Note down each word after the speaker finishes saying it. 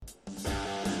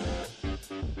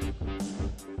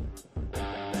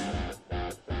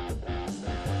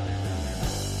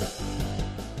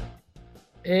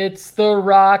It's the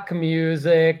rock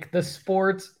music, the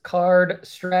sports card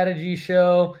strategy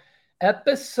show,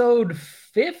 episode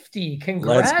 50.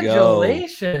 Let's go. We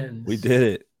Congratulations. did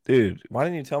it. Dude, why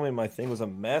didn't you tell me my thing was a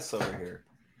mess over here?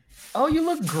 Oh, you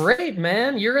look great,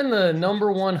 man. You're in the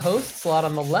number one host slot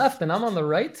on the left, and I'm on the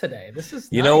right today. This is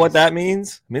You know what nice. that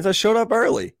means? It means I showed up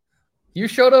early. You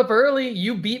showed up early.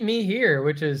 You beat me here,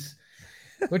 which is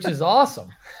awesome.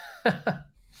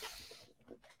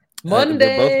 We're both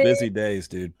Monday. busy days,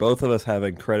 dude. Both of us have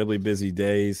incredibly busy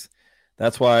days.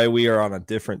 That's why we are on a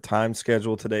different time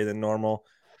schedule today than normal.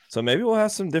 So maybe we'll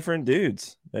have some different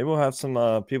dudes. Maybe we'll have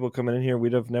some people coming in here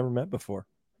we'd have never met before.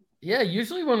 Yeah,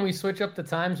 usually when we switch up the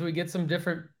times, we get some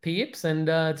different peeps, and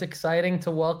it's exciting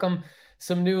to welcome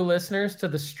some new listeners to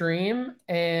the stream.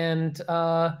 And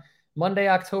Monday,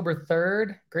 October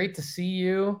 3rd, great to see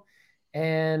you,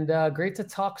 and great to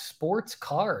talk sports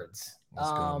cards. Let's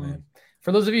go, man.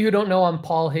 For those of you who don't know, I'm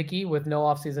Paul Hickey with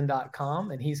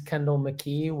nooffseason.com, and he's Kendall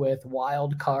McKee with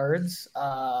Wild Cards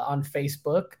on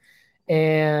Facebook.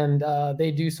 And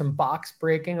they do some box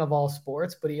breaking of all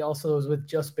sports, but he also is with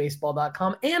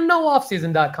justbaseball.com and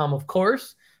nooffseason.com, of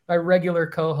course, my regular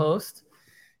co-host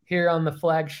here on the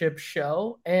flagship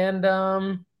show. And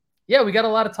yeah, we got a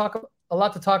lot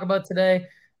to talk about today,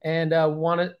 and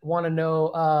want to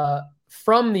know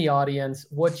from the audience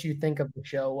what you think of the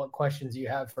show, what questions you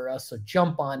have for us. So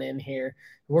jump on in here.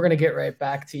 We're going to get right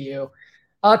back to you.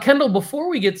 Kendall, before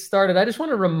we get started, I just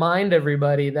want to remind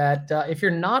everybody that if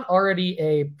you're not already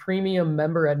a premium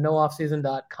member at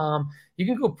nooffseason.com, you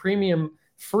can go premium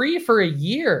free for a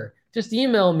year. Just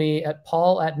email me at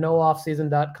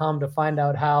paul@nooffseason.com to find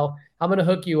out how. I'm going to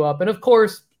hook you up. And of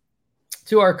course,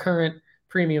 to our current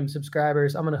premium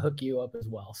subscribers, I'm going to hook you up as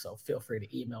well. So feel free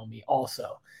to email me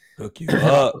also. Hook you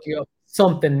up. Hook you up.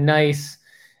 Something nice.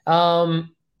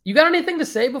 You got anything to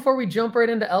say before we jump right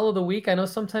into L of the week? I know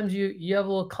sometimes you have a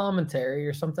little commentary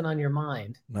or something on your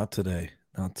mind. Not today.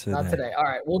 Not today. All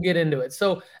right, we'll get into it.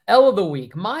 So L of the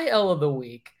week. My L of the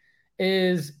week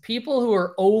is people who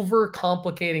are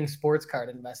overcomplicating sports card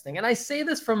investing. And I say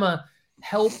this from a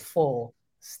helpful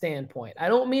standpoint. I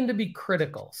don't mean to be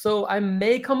critical. So I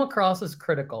may come across as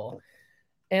critical.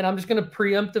 And I'm just going to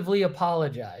preemptively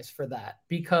apologize for that,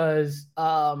 because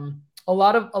a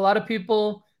lot of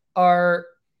people are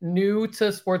new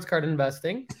to sports card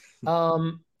investing.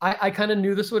 I kind of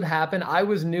knew this would happen. I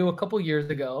was new a couple years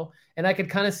ago, and I could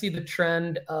kind of see the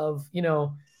trend of,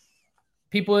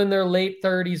 people in their late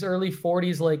 30s, early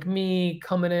 40s like me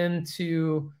coming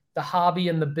into the hobby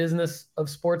and the business of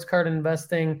sports card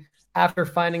investing after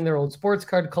finding their old sports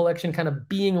card collection, kind of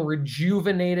being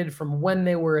rejuvenated from when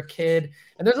they were a kid.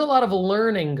 And there's a lot of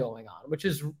learning going on, which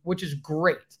is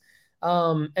great.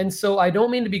 And so I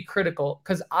don't mean to be critical,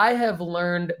 because I have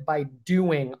learned by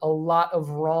doing a lot of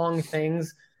wrong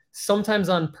things, sometimes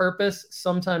on purpose,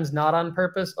 sometimes not on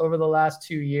purpose, over the last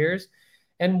 2 years.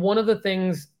 And one of the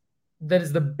things that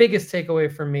is the biggest takeaway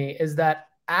for me is that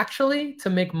actually, to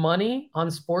make money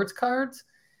on sports cards,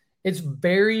 it's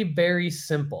very, very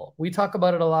simple. We talk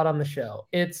about it a lot on the show.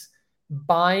 It's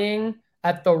buying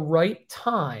at the right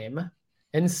time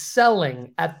and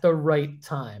selling at the right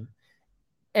time.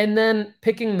 And then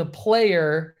picking the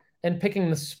player and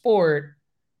picking the sport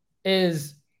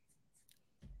is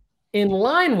in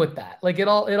line with that. Like it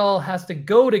all has to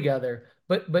go together,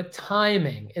 but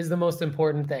timing is the most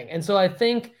important thing. And so I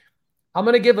think I'm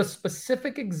going to give a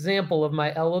specific example of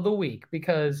my L of the week,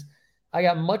 because I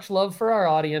got much love for our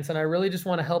audience, and I really just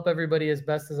want to help everybody as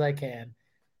best as I can.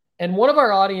 And one of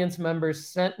our audience members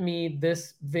sent me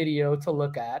this video to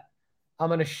look at. I'm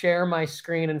going to share my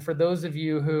screen. And for those of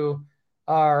you who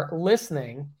are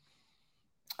listening,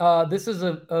 this is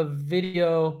a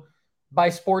video by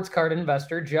sports card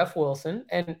investor Jeff Wilson.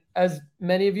 And as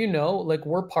many of you know, like,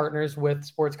 we're partners with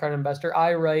Sports Card Investor.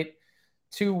 I write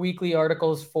 2 weekly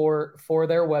articles for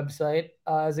their website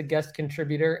as a guest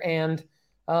contributor, and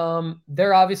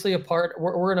they're obviously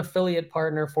we're an affiliate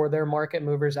partner for their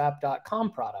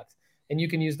marketmoversapp.com product. And you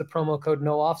can use the promo code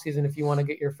NOOFFSEASON if you want to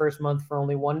get your first month for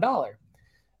only $1.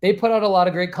 They put out a lot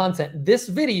of great content. This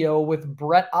video with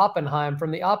Brett Oppenheim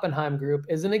from the Oppenheim Group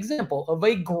is an example of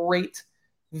a great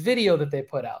video that they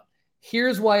put out.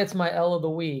 Here's why it's my L of the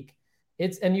week.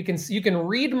 And you can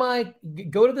read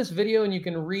go to this video and you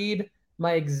can read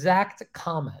my exact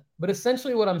comment. But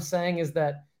essentially what I'm saying is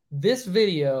that this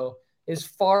video is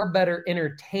far better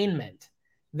entertainment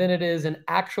than it is an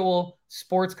actual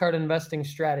sports card investing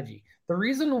strategy. The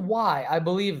reason why I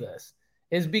believe this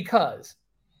is because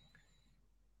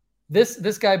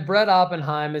This guy, Brett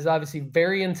Oppenheim, is obviously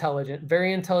very intelligent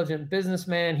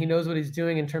businessman. He knows what he's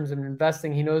doing in terms of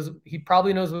investing. He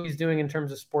probably knows what he's doing in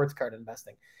terms of sports card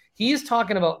investing. He's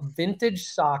talking about vintage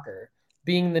soccer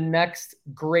being the next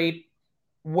great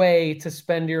way to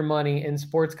spend your money in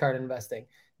sports card investing.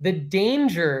 The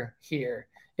danger here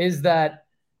is that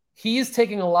he's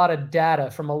taking a lot of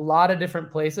data from a lot of different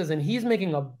places, and he's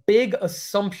making a big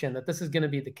assumption that this is going to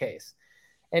be the case.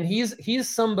 And he's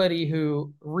somebody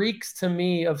who reeks to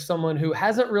me of someone who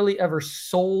hasn't really ever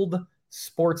sold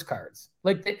sports cards.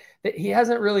 Like he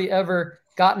hasn't really ever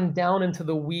gotten down into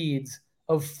the weeds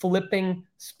of flipping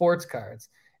sports cards.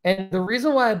 And the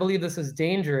reason why I believe this is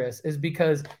dangerous is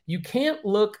because you can't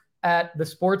look at the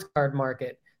sports card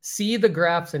market, see the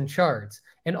graphs and charts,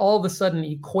 and all of a sudden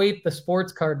equate the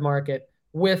sports card market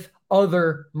with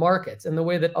other markets and the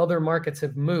way that other markets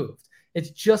have moved.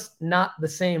 It's just not the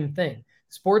same thing.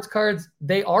 Sports cards,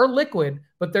 they are liquid,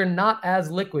 but they're not as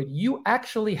liquid. You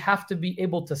actually have to be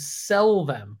able to sell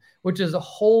them, which is a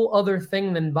whole other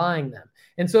thing than buying them.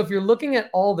 And so if you're looking at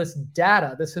all this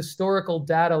data, this historical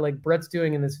data like Brett's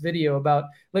doing in this video about,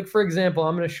 like, for example,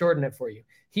 I'm going to shorten it for you.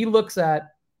 He looks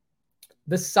at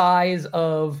the size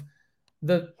of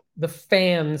the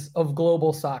fans of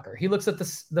global soccer. He looks at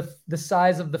the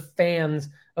size of the fans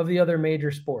of the other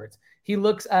major sports. He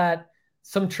looks at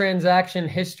some transaction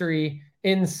history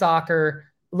in soccer,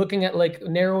 looking at like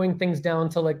narrowing things down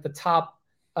to like the top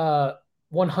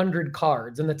 100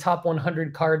 cards and the top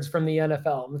 100 cards from the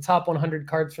NFL and the top 100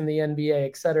 cards from the NBA,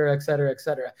 et cetera, et cetera, et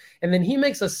cetera. And then he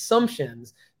makes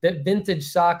assumptions that vintage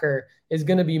soccer is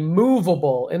going to be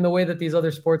movable in the way that these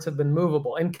other sports have been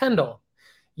movable. And Kendall,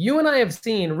 you and I have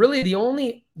seen really the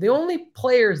only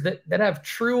players that have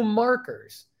true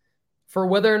markers for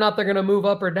whether or not they're going to move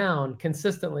up or down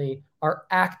consistently are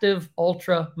active,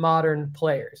 ultra modern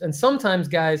players. And sometimes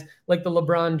guys like the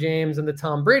LeBron James and the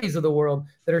Tom Brady's of the world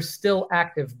that are still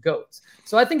active GOATs.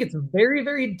 So I think it's very,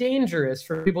 very dangerous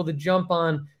for people to jump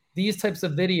on these types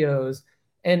of videos.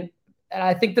 And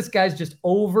I think this guy's just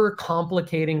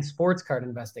overcomplicating sports card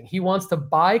investing. He wants to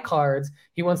buy cards.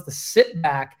 He wants to sit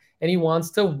back and he wants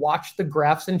to watch the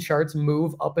graphs and charts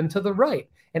move up and to the right.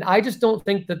 And I just don't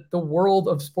think that the world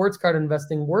of sports card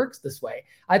investing works this way.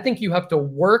 I think you have to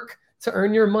work to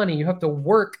earn your money. You have to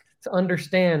work to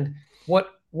understand what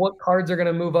cards are going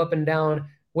to move up and down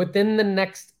within the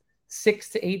next 6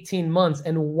 to 18 months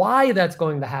and why that's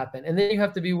going to happen. And then you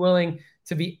have to be willing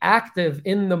to be active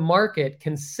in the market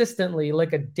consistently,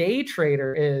 like a day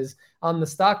trader is on the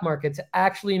stock market, to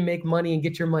actually make money and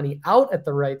get your money out at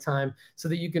the right time so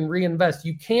that you can reinvest.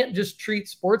 You can't just treat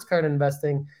sports card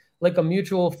investing like a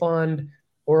mutual fund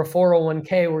or a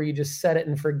 401k where you just set it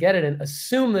and forget it and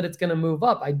assume that it's going to move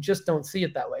up. I just don't see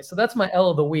it that way. So that's my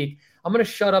L of the week. I'm going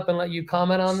to shut up and let you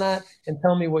comment on that and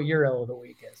tell me what your L of the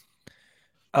week is.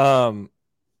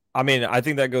 I mean, I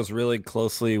think that goes really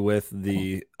closely with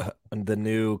the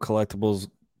new collectibles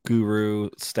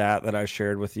guru stat that I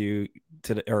shared with you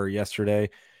today or yesterday.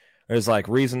 There's like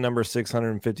reason number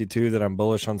 652 that I'm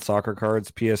bullish on soccer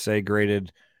cards. PSA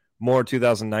graded more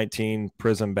 2019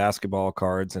 Prism basketball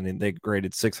cards, and they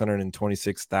graded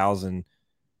 626,000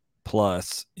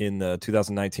 plus in the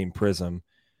 2019 Prism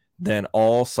than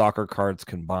all soccer cards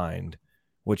combined,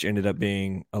 which ended up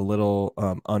being a little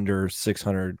under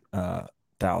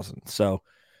 600,000. So,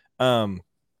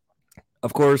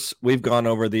 of course, we've gone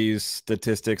over these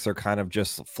statistics are kind of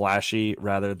just flashy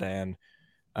rather than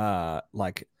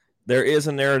like there is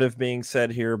a narrative being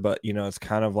said here, but you know, it's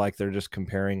kind of like they're just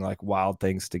comparing like wild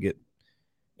things to get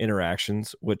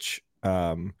interactions, which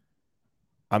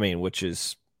which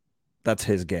is that's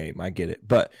his game. I get it.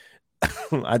 But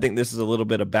I think this is a little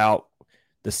bit about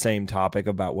the same topic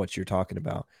about what you're talking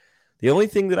about. The only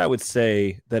thing that I would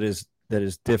say that is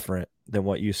different than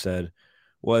what you said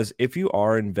was if you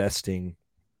are investing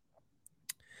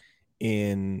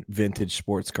in vintage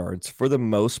sports cards, for the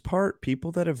most part,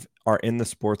 people that are in the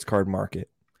sports card market,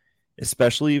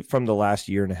 especially from the last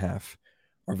year and a half,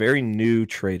 are very new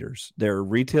traders. They're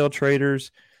retail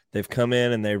traders. They've come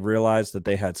in and they've realized that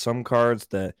they had some cards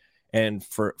that, and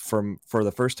for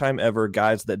the first time ever,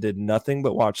 guys that did nothing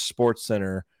but watch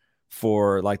SportsCenter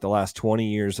for like the last 20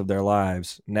 years of their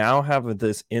lives now have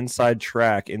this inside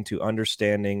track into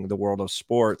understanding the world of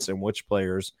sports and which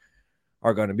players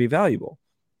are going to be valuable.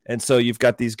 And so you've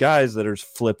got these guys that are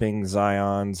flipping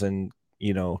Zions and,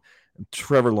 you know,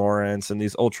 Trevor Lawrence and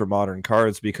these ultra modern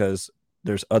cards because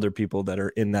there's other people that are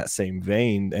in that same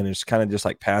vein, and it's kind of just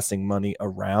like passing money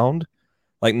around.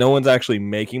 Like no one's actually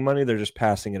making money. They're just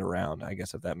passing it around, I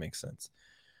guess, if that makes sense.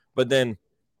 But then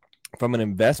from an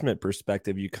investment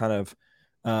perspective, you kind of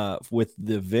with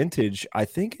the vintage, I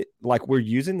think like we're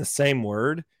using the same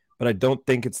word, but I don't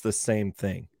think it's the same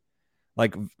thing.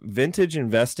 Like vintage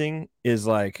investing is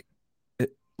like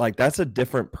that's a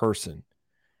different person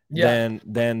Yeah.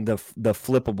 than the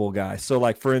flippable guy. So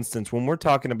like for instance, when we're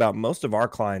talking about most of our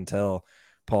clientele,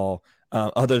 Paul,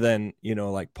 other than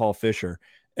like Paul Fisher,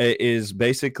 is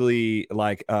basically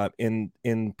like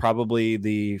in probably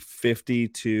the 50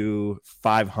 to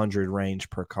 500 range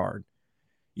per card.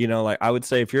 Like I would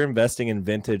say if you're investing in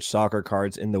vintage soccer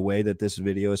cards in the way that this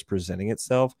video is presenting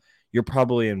itself, you're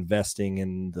probably investing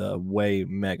in the way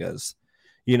megas,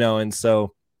 and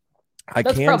so I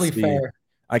That's can probably see fair.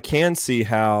 I can see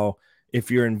how if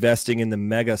you're investing in the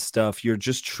mega stuff, you're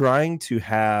just trying to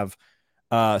have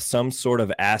some sort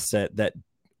of asset that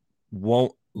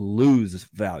won't lose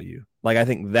value. Like I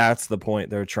think that's the point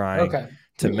they're trying Okay.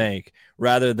 to make,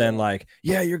 rather than Yeah. like,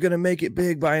 yeah, you're gonna make it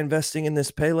big by investing in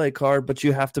this Pele card, but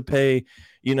you have to pay,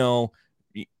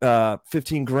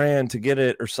 15 grand to get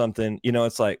it or something.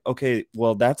 It's like, okay,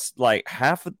 well, that's like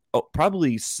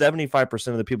probably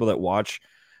 75% of the people that watch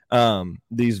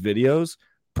these videos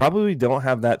probably don't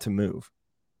have that to move.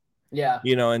 Yeah.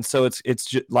 And so it's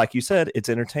just like you said, it's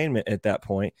entertainment at that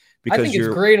point I because think it's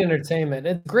you're great entertainment.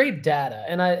 It's great data.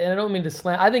 And I don't mean to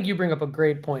slam. I think you bring up a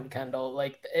great point, Kendall.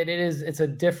 Like it's a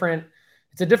different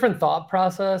thought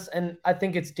process. And I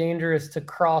think it's dangerous to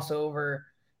cross over.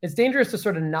 It's dangerous to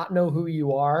sort of not know who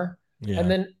you are. And yeah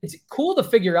then it's cool to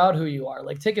figure out who you are.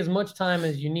 Like take as much time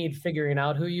as you need figuring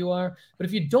out who you are. But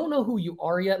if you don't know who you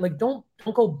are yet, like don't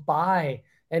go buy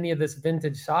any of this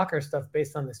vintage soccer stuff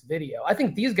based on this video. I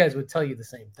think these guys would tell you the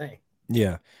same thing.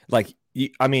 yeah like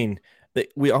I mean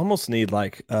we almost need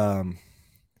like oh,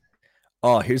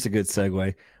 here's a good segue.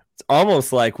 It's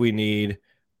almost like we need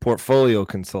portfolio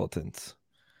consultants.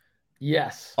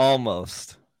 Yes.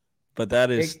 Almost. But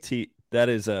that is It,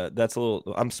 that's a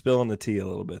little, I'm spilling the tea a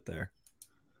little bit there.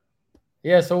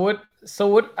 Yeah. So what?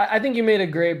 I think you made a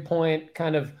great point,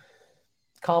 kind of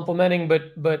complimenting,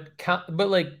 but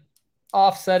like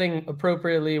offsetting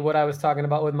appropriately what I was talking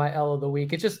about with my L of the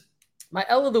week. It's just my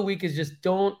L of the week is just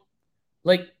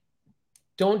like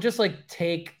don't just like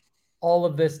take all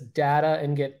of this data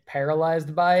and get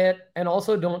paralyzed by it, and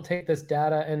also don't take this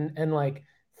data and like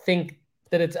think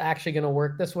that it's actually going to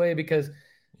work this way, because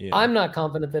Yeah. I'm not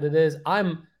confident that it is.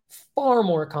 I'm far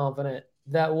more confident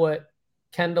that what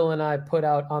Kendall and I put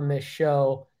out on this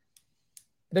show,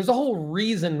 there's a whole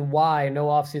reason why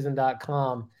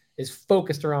nooffseason.com is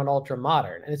focused around ultra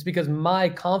modern. And it's because my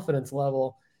confidence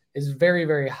level is very,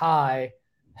 very high,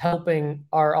 helping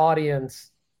our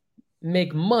audience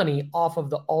make money off of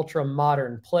the ultra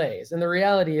modern plays. And the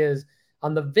reality is,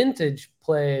 on the vintage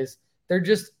plays, there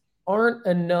just aren't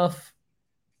enough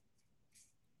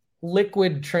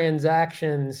liquid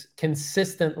transactions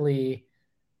consistently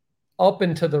up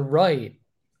and to the right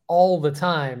all the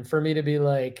time for me to be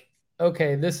like,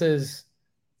 okay, this is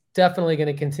definitely going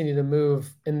to continue to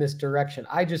move in this direction.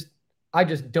 I just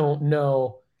don't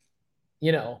know,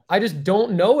 I just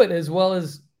don't know it as well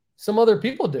as some other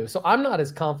people do. So I'm not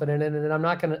as confident in it, and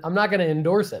I'm not gonna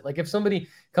endorse it. Like if somebody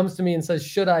comes to me and says,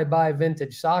 should I buy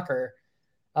vintage soccer?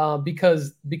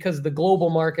 Because the global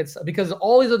markets, because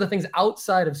all these other things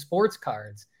outside of sports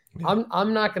cards, Yeah.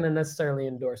 I'm not going to necessarily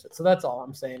endorse it. So that's all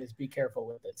I'm saying, is be careful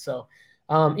with it. So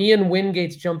Ian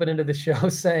Wingate's jumping into the show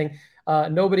saying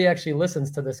nobody actually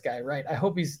listens to this guy, right? I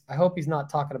hope he's not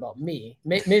talking about me.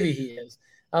 Maybe he is.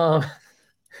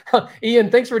 Ian,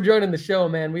 thanks for joining the show,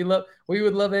 man. We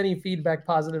would love any feedback,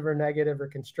 positive or negative or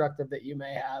constructive, that you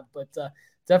may have. But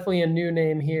definitely a new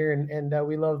name here, and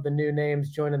we love the new names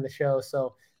joining the show.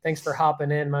 So thanks for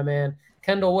hopping in, my man.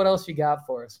 Kendall, what else you got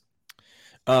for us?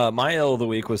 My L of the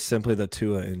week was simply the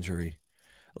Tua injury.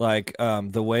 Like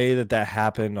the way that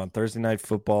happened on Thursday Night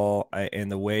Football, and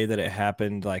the way that it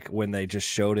happened, like when they just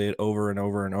showed it over and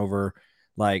over and over,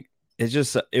 like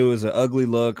it was an ugly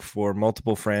look for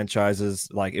multiple franchises.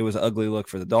 Like it was an ugly look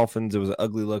for the Dolphins. It was an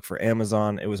ugly look for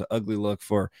Amazon. It was an ugly look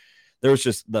for, there was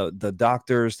just the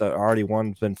doctors that already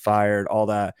one's been fired, all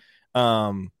that.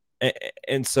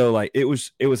 And so like it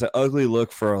was an ugly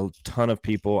look for a ton of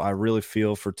people. I really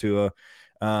feel for Tua.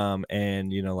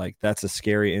 And like that's a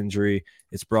scary injury.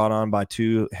 It's brought on by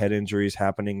two head injuries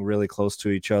happening really close to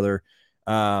each other.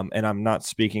 And I'm not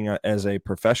speaking as a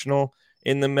professional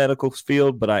in the medical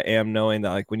field, but I am knowing that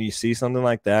like when you see something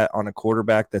like that on a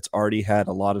quarterback that's already had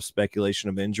a lot of speculation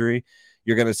of injury,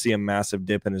 you're going to see a massive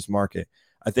dip in his market.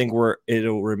 I think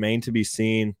it'll remain to be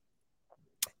seen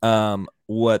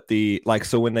what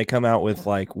so when they come out with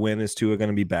like when is Tua going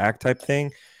to be back type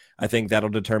thing, I think that'll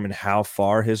determine how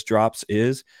far his drops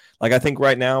is. Like I think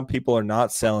right now people are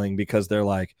not selling because they're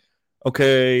like,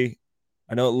 okay,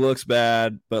 I know it looks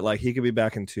bad, but like he could be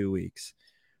back in 2 weeks.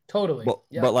 Totally.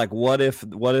 Yeah. But like what if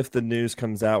the news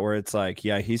comes out where it's like,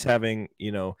 yeah, he's having,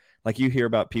 like you hear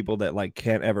about people that like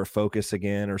can't ever focus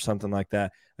again or something like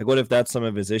that. Like what if that's some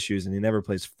of his issues and he never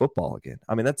plays football again?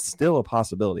 I mean, that's still a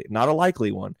possibility. Not a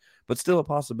likely one, but still a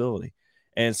possibility.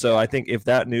 And so I think if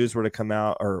that news were to come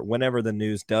out or whenever the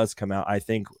news does come out, I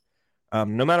think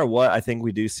no matter what, I think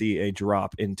we do see a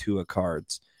drop in Tua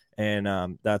cards. And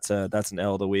that's an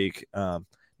L of the week.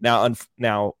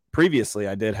 Now previously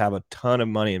I did have a ton of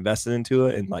money invested into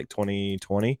it in like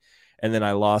 2020, and then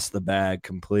I lost the bag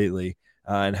completely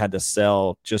and had to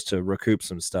sell just to recoup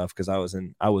some stuff because I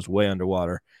was way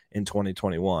underwater in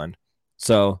 2021.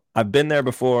 So I've been there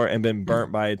before and been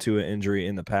burnt by a Tua injury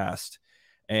in the past.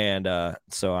 And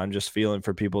so I'm just feeling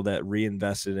for people that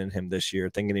reinvested in him this year,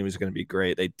 thinking he was going to be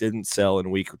great. They didn't sell in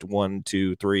week 1,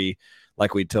 2, 3,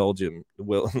 like we told you,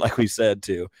 like we said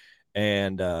to,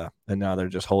 and now they're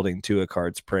just holding Tua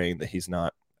cards, praying that he's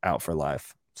not out for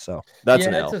life. So that's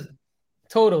an L.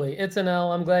 Totally, it's an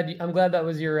L. I'm glad that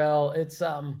was your L.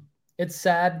 It's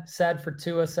sad for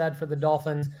Tua, sad for the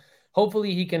Dolphins.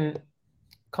 Hopefully he can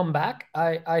come back.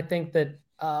 I think that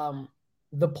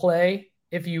the play,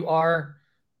 if you are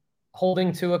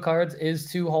holding Tua cards, is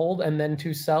to hold and then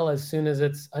to sell as soon as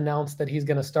it's announced that he's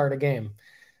going to start a game,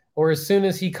 or as soon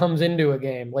as he comes into a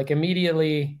game, like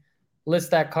immediately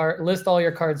list all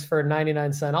your cards for a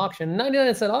 99-cent auction.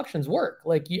 99-cent auctions work.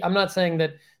 Like I'm not saying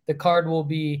that the card will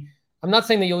be, I'm not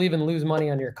saying that you'll even lose money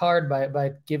on your card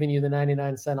by giving you the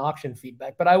 99-cent auction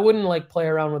feedback, but I wouldn't like play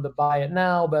around with the buy it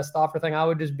now, best offer thing. I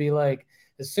would just be like,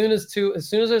 as soon as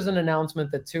there's an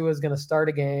announcement that Tua is going to start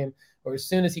a game, or as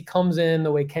soon as he comes in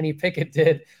the way Kenny Pickett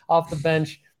did off the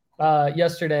bench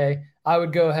yesterday, I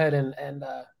would go ahead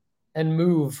and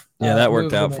move. Yeah, that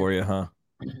worked out for you, huh?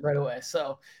 Right away.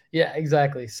 So yeah,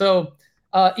 exactly. So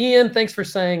Ian, thanks for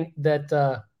saying that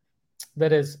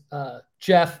that is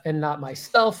Jeff and not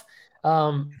myself.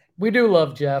 We do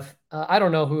love Jeff. I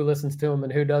don't know who listens to him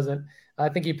and who doesn't. I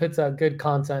think he puts out good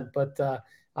content, but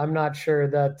I'm not sure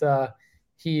that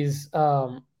he's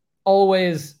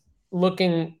always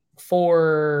looking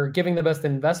for giving the best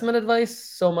investment advice,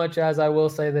 so much as I will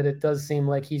say that it does seem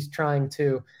like he's trying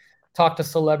to talk to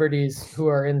celebrities who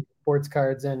are in sports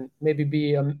cards and maybe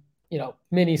be a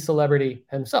mini celebrity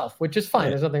himself, which is fine.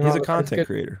 There's nothing wrong. He's a content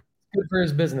creator. Good for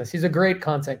his business. He's a great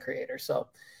content creator. So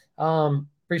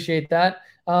appreciate that.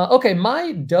 Okay,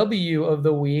 my W of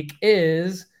the week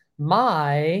is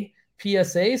my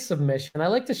PSA submission. I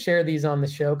like to share these on the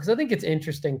show because I think it's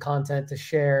interesting content to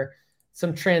share,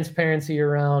 some transparency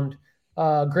around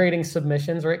grading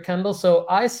submissions, right, Kendall? So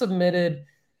I submitted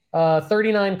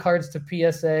 39 cards to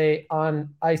PSA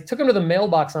I took them to the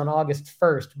mailbox on August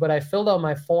 1st, but I filled out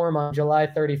my form on July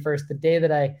 31st, the day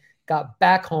that I got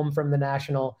back home from the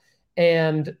National.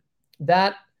 And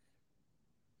that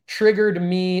triggered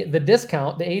me the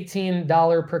discount, the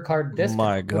 $18 per card discount.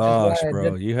 My gosh,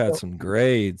 bro, you had some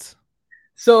grades.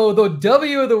 So the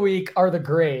W of the week are the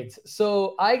grades.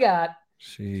 So I got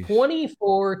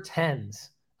 24 10s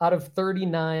out of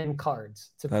 39 cards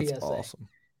to PSA. That's awesome.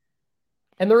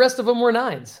 And the rest of them were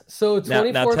 9s. So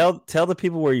 24. Now tell the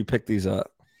people where you picked these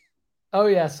up. Oh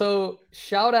yeah. So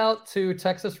shout out to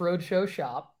Texas Roadshow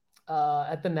Shop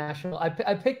at the National. I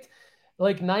picked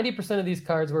like 90% of these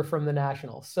cards were from the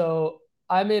National. So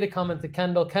I made a comment to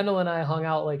Kendall. Kendall and I hung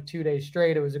out like 2 days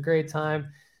straight. It was a great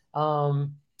time.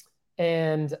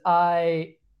 And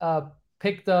I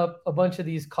picked up a bunch of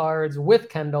these cards with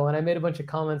Kendall, and I made a bunch of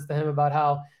comments to him about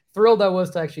how thrilled I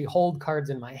was to actually hold cards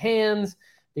in my hands,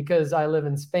 because I live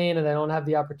in Spain and I don't have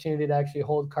the opportunity to actually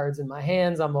hold cards in my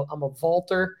hands. I'm a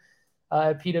vaulter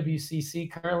at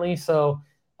PWCC currently. So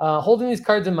holding these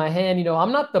cards in my hand,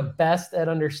 I'm not the best at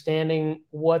understanding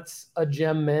what's a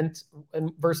gem mint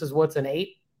versus what's an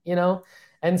 8,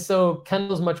 And so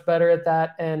Kendall's much better at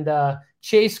that. And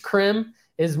Chase Krim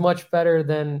is much better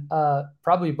than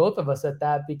probably both of us at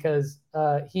that, because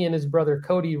he and his brother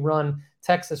Cody run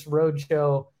Texas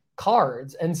Roadshow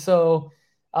cards. And so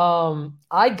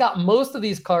I got most of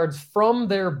these cards from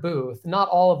their booth, not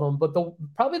all of them, but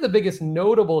probably the biggest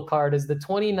notable card is the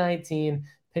 2019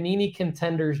 Panini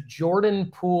Contenders Jordan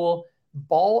Poole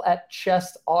Ball at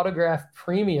Chest Autograph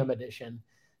Premium Edition,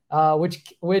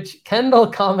 which Kendall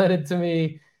commented to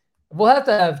me. We'll have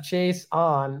to have Chase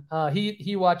on.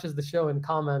 He watches the show and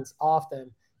comments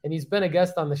often, and he's been a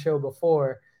guest on the show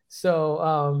before.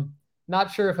 So not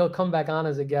sure if he'll come back on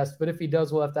as a guest, but if he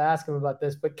does, we'll have to ask him about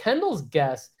this. But Kendall's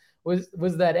guess was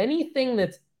that anything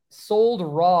that's sold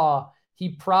raw, he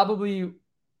probably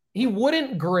he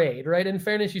wouldn't grade, right? In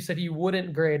fairness, you said he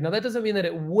wouldn't grade. Now, that doesn't mean that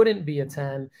it wouldn't be a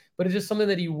 10, but it's just something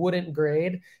that he wouldn't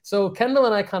grade. So Kendall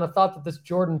and I kind of thought that this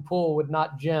Jordan Poole would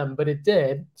not gem, but it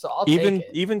did. So I'll take it.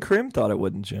 Even Krim thought it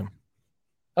wouldn't gem.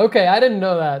 Okay, I didn't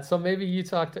know that. So maybe you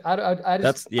talked to, I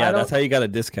just, that's how you got a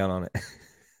discount on it.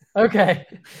 Okay.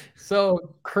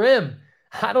 So Krim,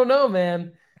 I don't know,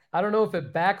 man. I don't know if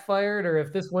it backfired or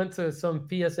if this went to some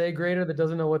PSA grader that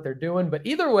doesn't know what they're doing, but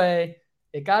either way,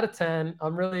 it got a 10.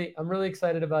 I'm really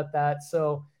excited about that.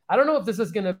 So I don't know if this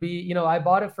is going to be, I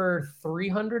bought it for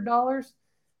 $300,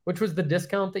 which was the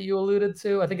discount that you alluded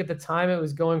to. I think at the time it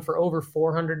was going for over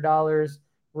 $400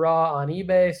 raw on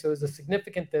eBay. So it was a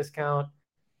significant discount.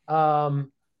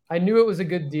 I knew it was a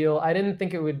good deal. I didn't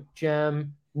think it would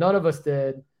gem. None of us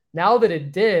did. Now that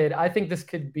it did, I think this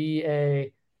could be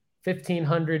a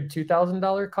 $1,500,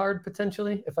 $2,000 card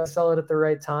potentially if I sell it at the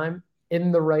right time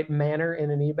in the right manner in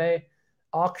an eBay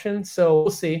auction. So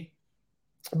we'll see.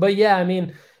 But yeah, I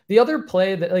mean, the other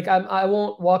play that I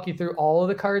won't walk you through all of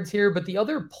the cards here, but the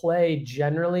other play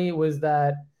generally was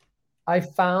that I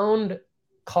found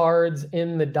cards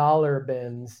in the dollar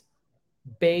bins,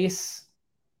 base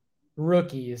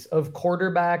rookies of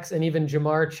quarterbacks and even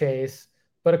Jamar Chase,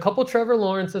 but a couple Trevor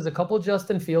Lawrences, a couple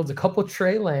Justin Fields, a couple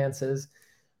Trey Lances.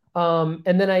 And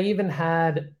then I even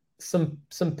had some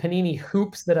Panini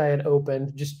hoops that I had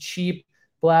opened, just cheap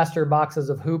blaster boxes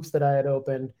of hoops that I had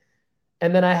opened.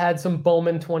 And then I had some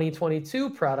Bowman 2022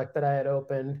 product that I had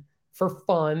opened for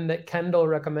fun that Kendall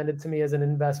recommended to me as an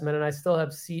investment. And I still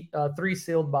have 3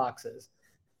 sealed boxes.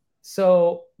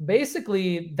 So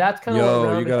basically that's kind of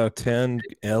what you got a 10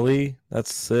 Ellie?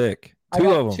 That's sick.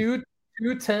 Two of them.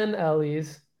 Two 10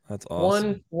 Ellies. That's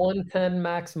awesome. One 10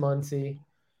 Max Muncy.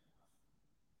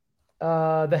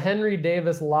 The Henry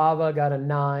Davis Lava got a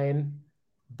 9,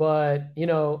 but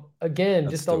again,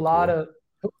 that's just a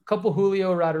couple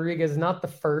Julio Rodriguez, not the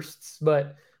firsts,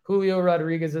 but Julio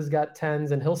Rodriguez has got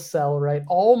 10s and he'll sell, right?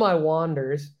 All my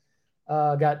Wanders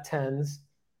got 10s,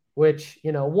 which,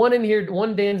 one in here,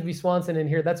 one Dansby Swanson in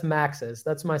here, that's Max's.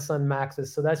 That's my son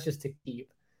Max's. So that's just to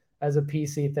keep as a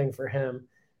PC thing for him.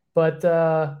 But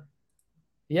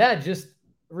yeah, just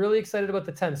really excited about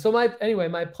the 10. So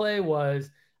my play was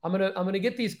I'm gonna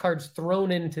get these cards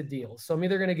thrown into deals. So I'm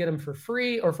either gonna get them for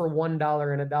free or for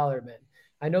 $1 in a dollar bin.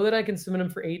 I know that I can submit them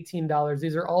for $18.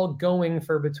 These are all going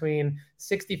for between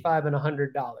 $65 and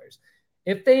 $100.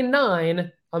 If they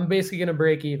 9, I'm basically gonna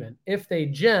break even. If they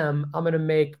gem, I'm gonna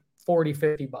make $40,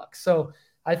 $50. So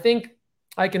I think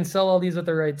I can sell all these at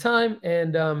the right time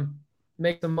and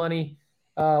make some money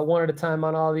one at a time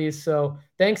on all these. So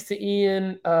thanks to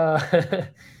Ian.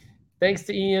 Thanks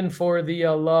to Ian for the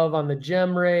love on the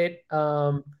gem rate.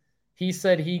 He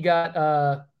said he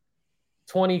got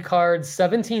 20 cards,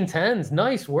 17 10s.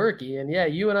 Nice work, Ian. Yeah,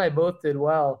 you and I both did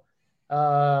well.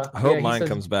 I hope mine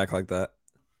comes back like that.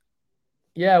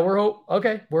 Yeah, we're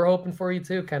hoping for you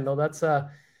too, Kendall. That's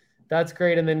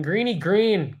great. And then Greeny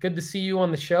Green, good to see you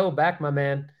on the show back, my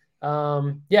man.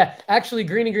 Yeah, actually,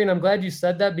 Greeny Green, I'm glad you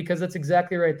said that because that's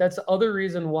exactly right. That's the other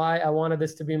reason why I wanted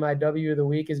this to be my W of the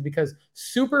week is because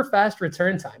super fast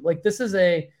return time. Like this is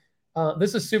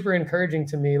super encouraging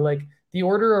to me. Like the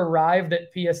order arrived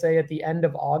at PSA at the end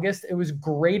of August. It was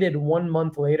graded 1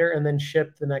 month later and then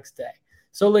shipped the next day.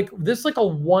 So like this,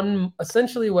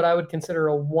 essentially what I would consider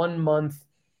a 1 month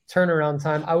turnaround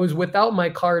time. I was without my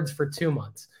cards for 2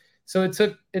 months. So it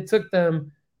took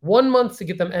them 1 month to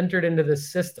get them entered into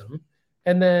this system,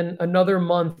 and then another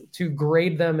month to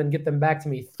grade them and get them back to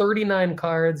me. 39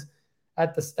 cards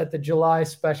at the July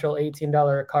special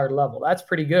 $18 a card level. That's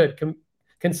pretty good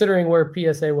considering where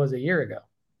PSA was a year ago.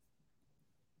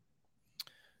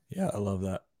 Yeah, I love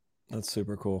that. That's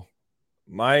super cool.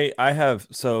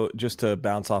 So just to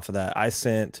bounce off of that, I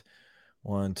sent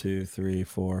 1, 2, 3,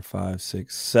 4, 5,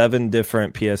 6, 7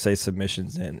 different PSA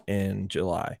submissions in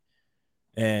July.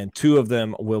 And 2 of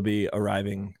them will be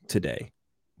arriving today.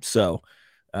 So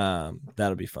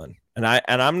that'll be fun. And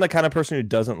I'm the kind of person who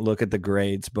doesn't look at the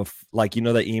grades like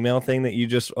the email thing that you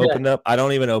just opened up. I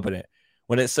don't even open it.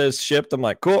 When it says shipped, I'm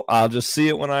like, cool, I'll just see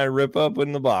it when I rip up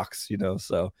in the box,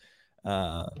 so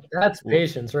that's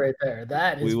patience right there.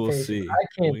 That is we will patience. see. I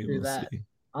can't do that. See.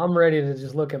 I'm ready to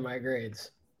just look at my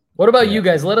grades. What about you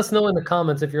guys? Let us know in the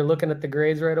comments if you're looking at the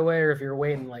grades right away or if you're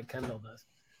waiting like Kendall does.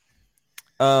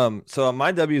 So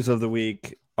my W's of the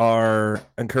week are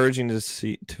encouraging to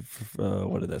see.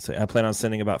 What did that say? I plan on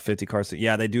sending about 50 cards.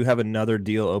 Yeah, they do have another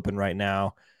deal open right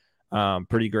now.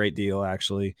 Pretty great deal,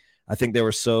 actually. I think they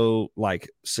were so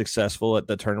successful at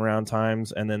the turnaround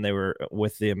times, and then they were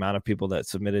with the amount of people that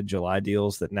submitted July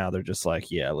deals that now they're just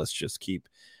let's just keep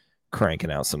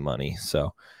cranking out some money.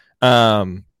 So,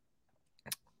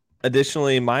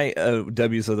 additionally, my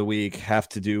W's of the week have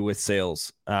to do with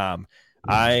sales.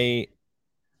 I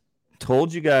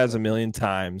told you guys a million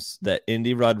times that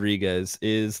Indy Rodriguez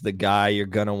is the guy you're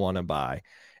gonna want to buy,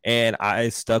 and I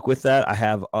stuck with that. I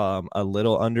have a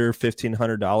little under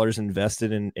 $1,500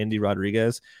 invested in Indy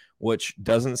Rodriguez, which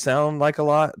doesn't sound like a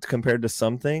lot compared to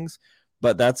some things,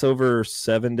 but that's over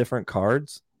 7 different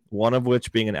cards. One of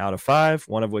which being an out of 5,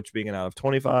 one of which being an out of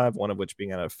 25, one of which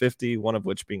being out of 50, one of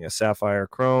which being a sapphire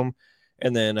chrome,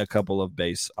 and then a couple of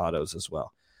base autos as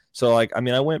well. So, like, I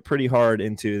mean, I went pretty hard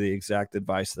into the exact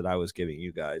advice that I was giving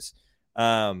you guys.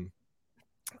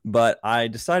 But I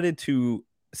decided to,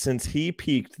 since he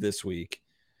peaked this week,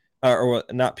 or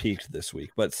not peaked this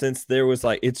week, but since there was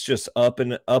like, it's just up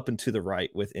and to the right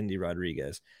with Indy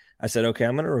Rodriguez, I said, okay,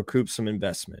 I'm going to recoup some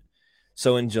investment.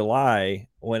 So in July,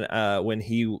 when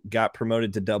he got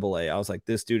promoted to AA, I was like,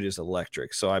 this dude is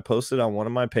electric. So I posted on one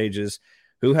of my pages,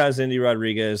 who has Indy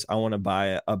Rodriguez? I want to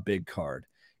buy a big card,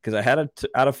 because I had an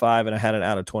out of 5 and I had an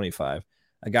out of 25.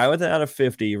 A guy with an out of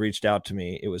 50 reached out to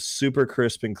me. It was super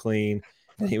crisp and clean.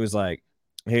 And he was like,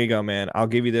 here you go, man. I'll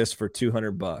give you this for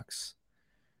 $200.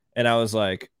 And I was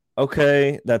like,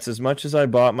 okay, that's as much as I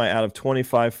bought my out of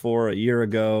 25 for a year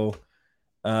ago.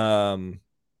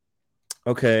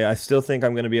 Okay, I still think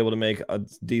I'm going to be able to make a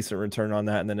decent return on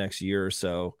that in the next year or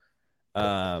so.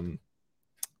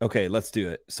 Okay, let's do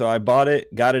it. So I bought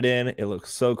it, got it in. It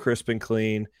looks so crisp and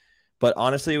clean. But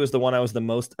honestly, it was the one I was the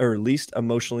most or least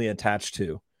emotionally attached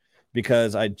to,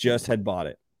 because I just had bought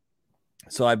it.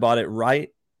 So I bought it right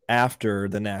after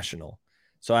the National.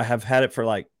 So I have had it for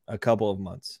like a couple of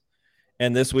months.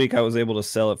 And this week I was able to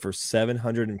sell it for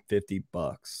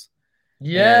 $750.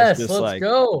 Yes, let's like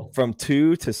go. From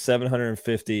 2 to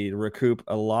 750 to recoup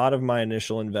a lot of my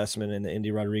initial investment in the Indy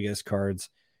Rodriguez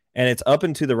cards. And it's up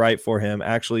and to the right for him.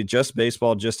 Actually, Just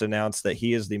Baseball just announced that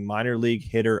he is the minor league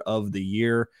hitter of the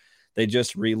year. They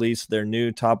just released their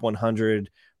new top 100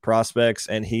 prospects,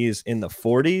 and he's in the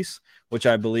 40s, which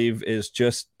I believe is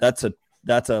just that's a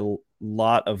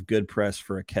lot of good press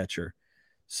for a catcher.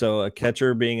 So a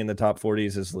catcher being in the top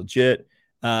 40s is legit.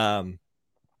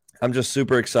 I'm just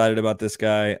super excited about this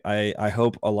guy. I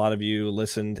hope a lot of you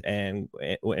listened and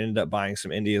ended up buying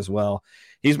some Indy as well.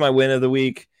 He's my win of the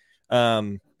week.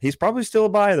 He's probably still a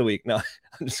buy of the week. No,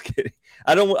 I'm just kidding.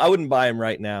 I wouldn't buy him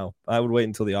right now. I would wait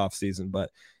until the off season, but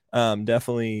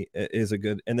definitely is a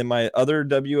good. And then my other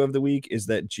W of the week is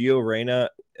that Gio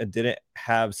Reyna didn't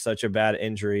have such a bad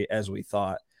injury as we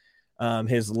thought.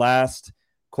 His last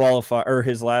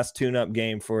his last tune-up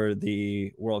game for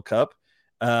the World Cup,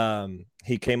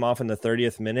 he came off in the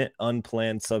 30th minute,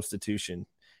 unplanned substitution,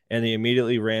 and he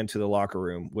immediately ran to the locker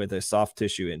room with a soft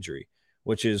tissue injury,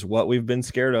 which is what we've been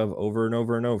scared of over and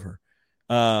over and over.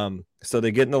 So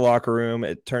they get in the locker room.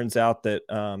 It turns out that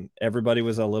everybody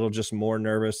was a little just more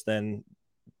nervous than,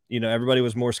 everybody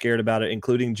was more scared about it,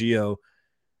 including Gio,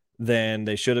 than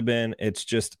they should have been. It's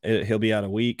just he'll be out a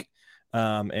week,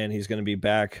 and he's going to be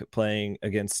back playing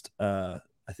against I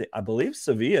believe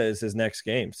Sevilla is his next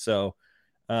game. So,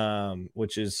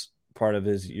 which is part of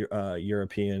his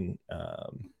European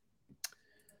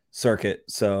circuit.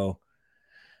 So,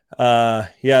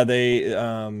 yeah,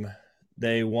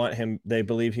 they want him. They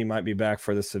believe he might be back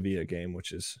for the Sevilla game,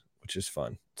 which is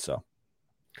fun. So,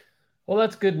 well,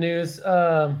 that's good news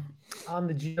on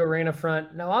the Gio Reyna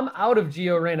front. Now I'm out of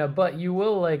Gio Reyna, but you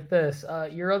will like this.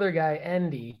 Your other guy,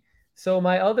 Endy. So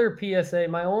my other PSA,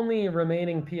 my only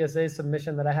remaining PSA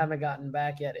submission that I haven't gotten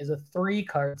back yet is a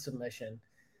 3-card submission.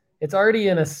 It's already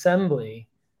in assembly,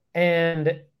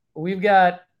 and we've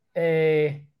got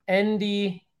a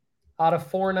Endy out of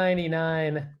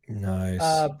 499.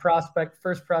 Nice. First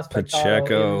prospect.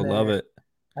 Pacheco, love it.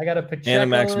 I got a Pacheco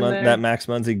and that Max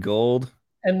Muncy gold.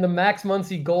 And the Max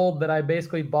Muncy gold that I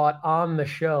basically bought on the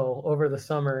show over the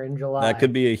summer in July. That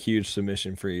could be a huge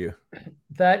submission for you.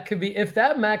 That could be, if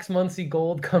that Max Muncy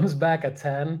gold comes back a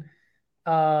 10,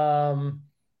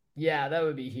 yeah, that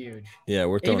would be huge. Yeah,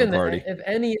 we're throwing a party. If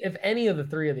any of the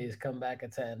 3 of these come back a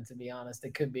 10, to be honest,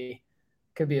 it could be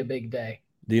a big day.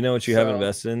 Do you know what you have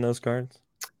invested in those cards?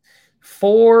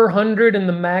 400 in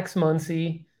the Max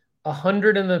Muncy,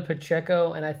 100 in the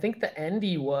Pacheco, and I think the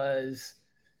Endy was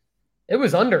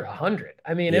under 100.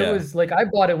 I mean, It was like I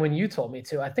bought it when you told me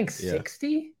to. I think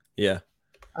 60. Yeah.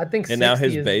 I think. And now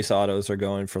his base autos are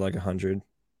going for like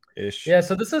 100-ish. Yeah.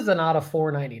 So this is an out of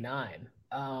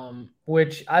 499,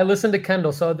 which I listened to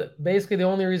Kendall. So basically, the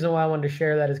only reason why I wanted to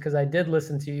share that is because I did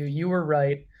listen to you. You were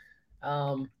right.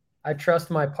 I trust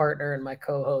my partner and my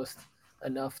co-host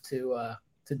enough to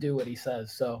do what he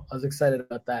says. So I was excited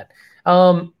about that.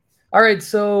 All right.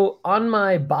 So on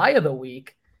my buy of the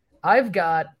week, I've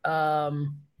got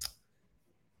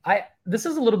This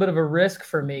is a little bit of a risk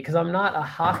for me because I'm not a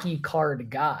hockey card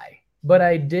guy, but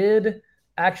I did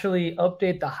actually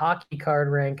update the hockey card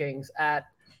rankings at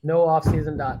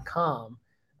nooffseason.com.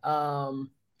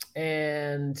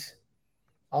 And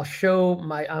I'll show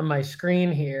on my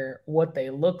screen here what they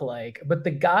look like. But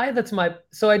the guy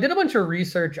so I did a bunch of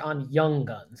research on Young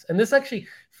Guns, and this actually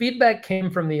feedback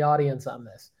came from the audience on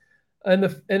this. And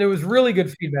it was really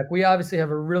good feedback. We obviously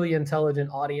have a really intelligent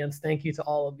audience. Thank you to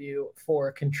all of you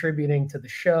for contributing to the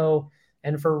show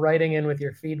and for writing in with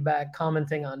your feedback,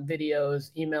 commenting on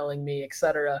videos, emailing me,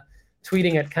 etc.,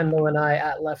 tweeting at Kendall and I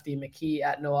at Lefty McKee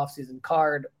at No Offseason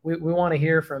Card. We want to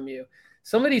hear from you.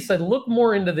 Somebody said look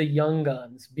more into the Young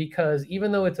Guns because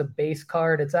even though it's a base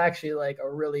card, it's actually like a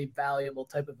really valuable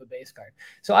type of a base card.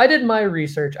 So I did my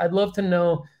research. I'd love to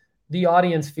know the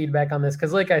audience feedback on this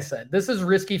because like I said, this is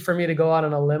risky for me to go out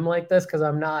on a limb like this because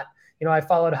I'm not, I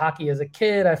followed hockey as a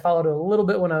kid. I followed it a little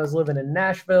bit when I was living in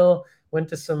Nashville, went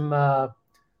to some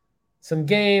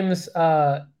games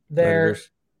there,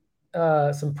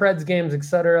 some Preds games,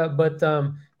 etc. But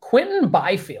Quinton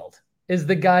Byfield is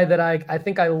the guy that I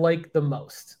think I like the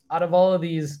most out of all of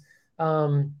these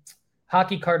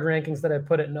hockey card rankings that I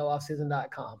put at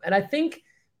nooffseason.com. And I think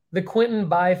the Quinton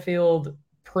Byfield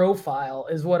profile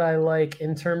is what I like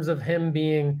in terms of him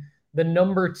being the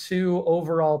number 2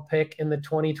 overall pick in the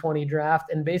 2020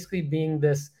 draft and basically being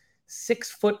this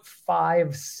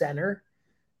 6'5" center.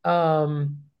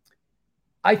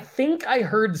 I think I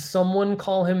heard someone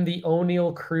call him the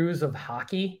O'Neal Cruz of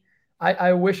hockey.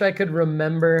 I wish I could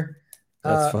remember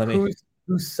That's funny.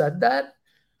 Who said that.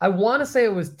 I want to say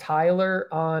it was Tyler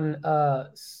on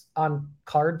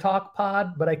Card Talk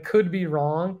Pod, but I could be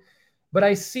wrong. But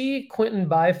I see Quinton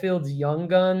Byfield's Young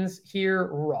Guns here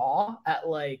raw at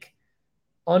like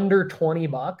under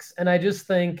 $20. And I just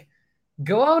think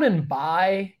go out and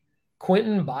buy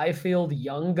Quinton Byfield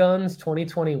Young Guns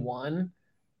 2021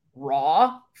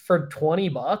 raw for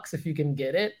 $20 if you can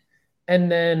get it.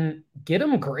 And then get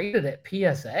them graded at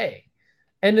PSA.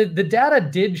 And the data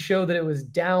did show that it was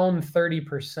down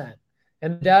 30%.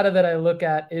 And the data that I look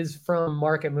at is from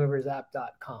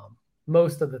marketmoversapp.com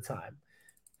most of the time.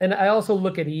 And I also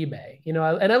look at eBay, and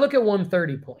I look at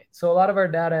 130 point. So a lot of our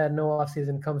data at No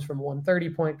Offseason comes from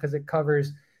 130 point because it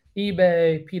covers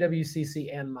eBay,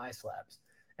 PWCC, and MySlabs.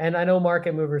 And I know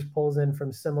Market Movers pulls in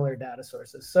from similar data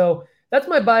sources. So that's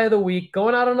my buy of the week.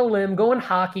 Going out on a limb, going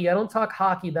hockey. I don't talk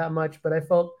hockey that much, but I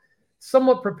felt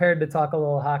somewhat prepared to talk a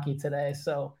little hockey today.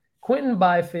 So Quinton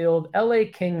Byfield, LA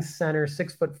Kings center,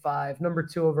 6'5", number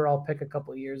 2 overall pick a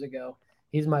couple of years ago.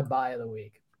 He's my buy of the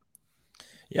week.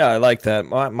 Yeah, I like that.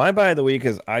 My buy of the week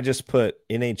is I just put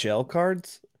NHL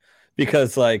cards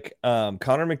because like Connor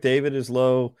McDavid is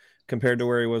low compared to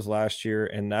where he was last year,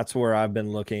 and that's where I've been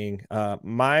looking.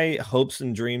 My hopes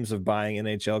and dreams of buying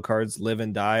NHL cards live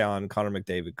and die on Connor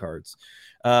McDavid cards.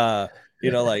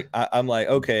 Like I'm like,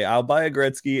 okay, I'll buy a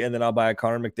Gretzky and then I'll buy a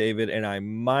Connor McDavid, and I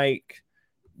might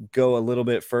go a little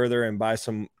bit further and buy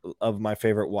some of my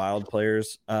favorite Wild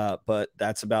players. But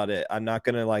that's about it. I'm not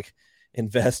gonna like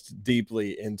invest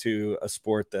deeply into a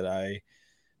sport that I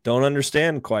don't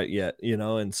understand quite yet,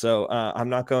 and so I'm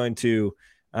not going to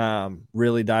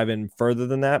really dive in further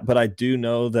than that. But I do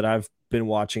know that I've been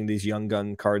watching these Young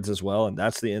Gun cards as well, and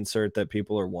that's the insert that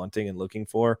people are wanting and looking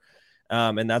for.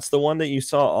 And that's the one that you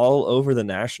saw all over the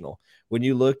National. When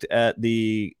you looked at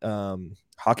the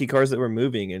hockey cards that were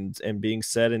moving and being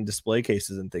set in display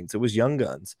cases and things, it was Young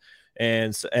Guns.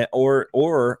 And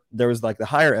or there was like the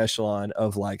higher echelon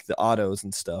of like the autos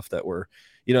and stuff that were,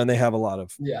 and they have a lot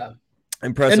of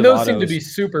impressive and those autos. Seem to be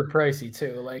super pricey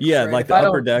too. Like like the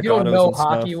upper deck. You don't autos know and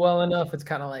hockey stuff. well enough. It's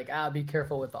kind of like be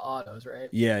careful with the autos, right?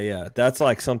 Yeah. That's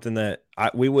like something that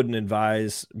we wouldn't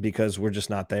advise because we're just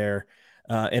not there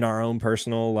in our own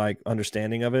personal like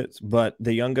understanding of it. But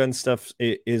the Young Gun stuff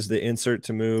is the insert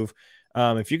to move.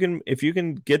 If you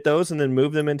can get those and then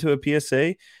move them into a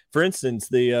PSA, for instance,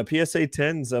 the PSA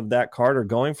 10s of that card are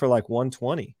going for like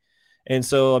 120. And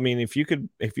so, I mean, if you could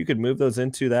move those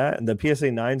into that, and the PSA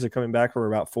 9s are coming back for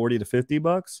about $40 to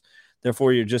 $50.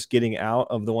 Therefore, you're just getting out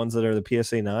of the ones that are the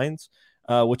PSA 9s,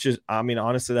 which is, I mean,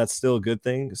 honestly, that's still a good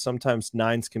thing. Sometimes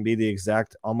 9s can be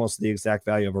almost the exact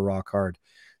value of a raw card.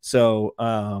 So,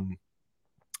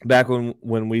 back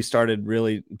when we started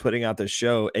really putting out the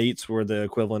show, 8s were the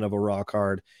equivalent of a raw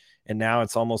card. And now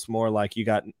it's almost more like you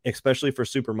got, especially for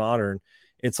super modern,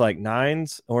 it's like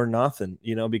 9s or nothing,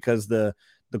 because the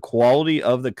quality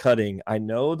of the cutting, I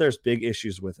know there's big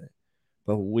issues with it,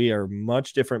 but we are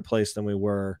much different place than we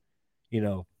were,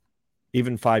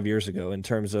 even 5 years ago in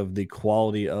terms of the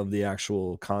quality of the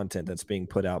actual content that's being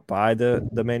put out by the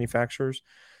manufacturers.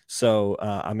 So,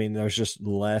 I mean, there's just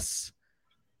less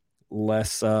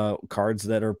cards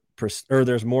that are or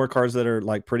there's more cards that are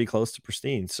like pretty close to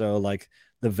pristine. So like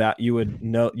you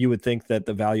would think that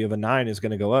the value of a 9 is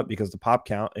going to go up because the pop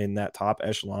count in that top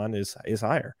echelon is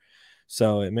higher.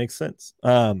 So it makes sense.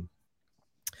 But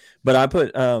I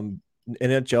put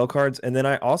NHL cards, and then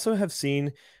I also have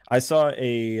seen, I saw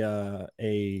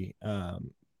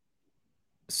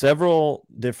several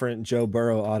different Joe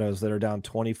Burrow autos that are down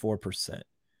 24%.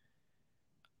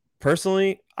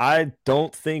 Personally, I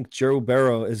don't think Joe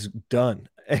Burrow is done.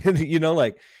 And,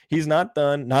 like he's not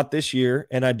done, not this year.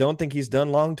 And I don't think he's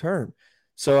done long term.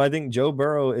 So I think Joe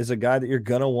Burrow is a guy that you're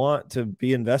going to want to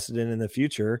be invested in the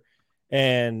future.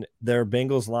 And their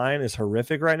Bengals line is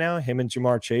horrific right now. Him and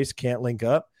Jamar Chase can't link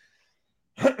up.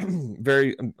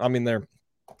 They're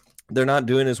not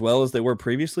doing as well as they were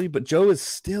previously, but Joe is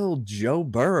still Joe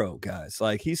Burrow, guys.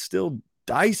 Like he's still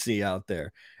dicey out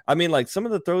there. I mean, like some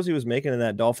of the throws he was making in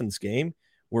that Dolphins game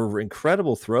were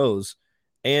incredible throws,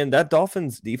 and that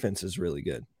Dolphins defense is really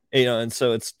good. And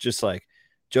so it's just like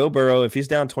Joe Burrow, if he's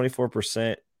down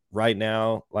 24% right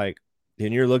now, like,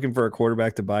 and you're looking for a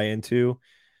quarterback to buy into,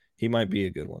 he might be a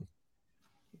good one.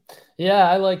 Yeah,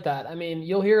 I like that. I mean,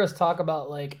 you'll hear us talk about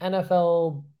like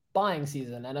NFL buying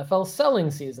season, NFL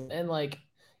selling season, and like,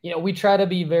 we try to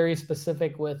be very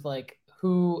specific with like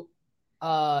who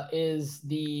is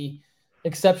the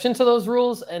exception to those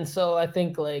rules. And so I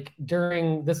think like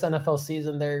during this NFL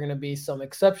season, there are going to be some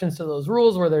exceptions to those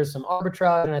rules where there's some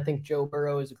arbitrage. And I think Joe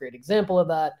Burrow is a great example of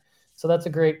that. So that's a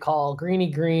great call.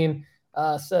 Greeny Green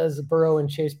says Burrow and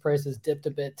Chase Price has dipped a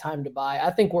bit. Time to buy.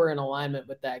 I think we're in alignment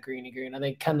with that, Greeny Green. I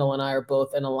think Kendall and I are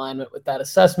both in alignment with that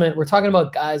assessment. We're talking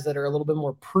about guys that are a little bit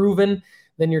more proven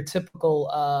than your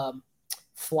typical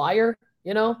flyer,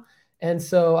 And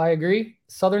so I agree.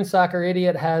 Southern Soccer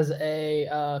Idiot has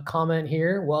a comment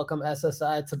here. Welcome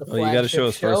SSI to the flagship show. You got to show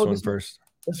us first one first.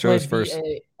 Show us first.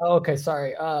 Okay,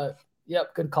 sorry.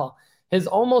 Yep, good call. His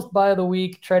almost buy of the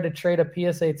week tried to trade a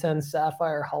PSA 10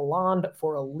 Sapphire Haaland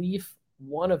for a Leaf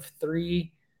 1 of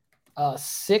 3,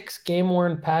 6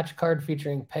 game-worn patch card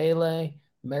featuring Pele,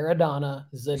 Maradona,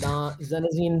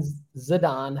 Zinedine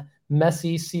Zidane,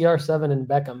 Messi, CR7, and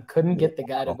Beckham. Couldn't get the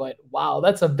guy to buy it. Wow,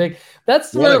 that's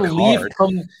where Leaf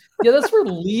comes. Yeah, that's where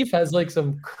Leaf has like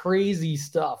some crazy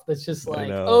stuff. That's just like,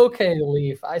 okay,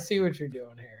 Leaf, I see what you're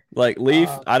doing here. Like Leaf,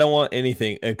 I don't want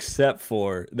anything except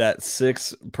for that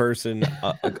 6-person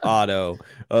auto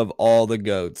of all the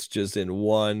GOATs just in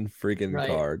one freaking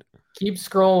card. Keep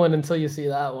scrolling until you see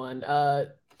that one.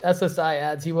 SSI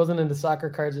adds he wasn't into soccer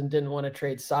cards and didn't want to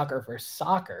trade soccer for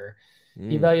soccer.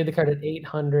 He valued the card at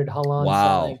 800.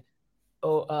 Haaland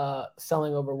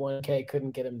selling over 1K,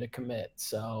 couldn't get him to commit.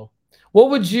 So what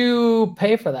would you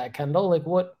pay for that, Kendall? Like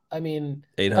what? I mean,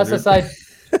 800. SSI.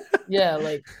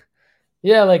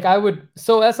 Like I would.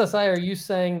 So SSI, are you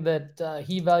saying that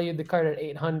he valued the card at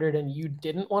 800 and you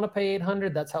didn't want to pay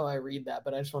 800? That's how I read that,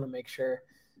 but I just want to make sure.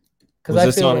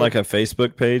 Was this on like a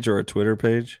Facebook page or a Twitter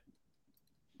page?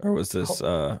 Or was this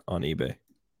on eBay?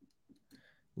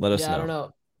 Let us know. I don't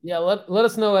know. Yeah, let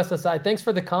us know, SSI. Thanks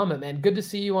for the comment, man. Good to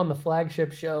see you on the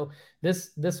flagship show.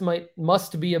 This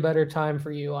must be a better time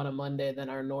for you on a Monday than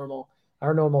our normal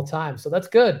time. So that's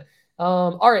good.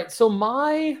 All right. So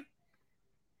my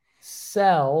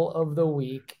sell of the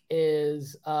week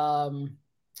is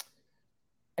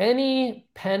any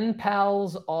Pen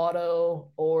Pals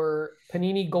auto or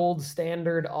Panini Gold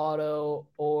Standard auto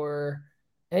or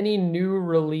any new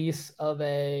release of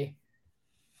a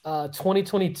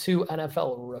 2022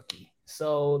 NFL rookie.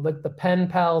 So like the Pen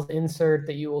Pals insert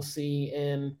that you will see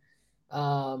in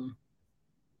Donruss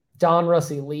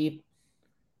Elite.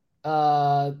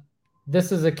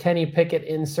 This is a Kenny Pickett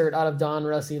insert out of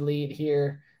Donruss Elite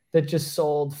here that just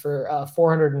sold for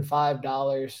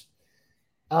 $405.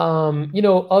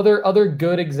 Other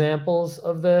good examples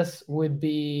of this would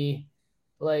be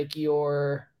like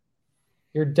your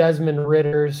Desmond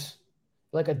Ritters,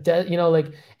 like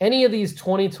like any of these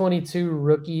 2022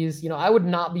 rookies. I would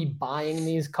not be buying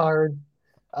these cards.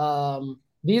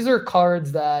 These are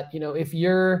cards that, if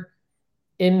you're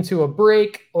into a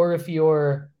break or if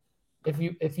you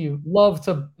love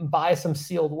to buy some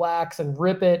sealed wax and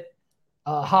rip it,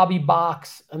 hobby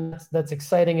box, and that's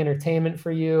exciting entertainment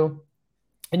for you,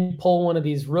 and you pull one of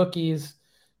these rookies,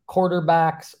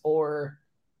 quarterbacks or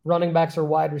running backs or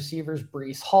wide receivers,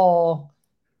 Breece Hall,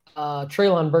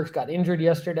 Treylon Burks got injured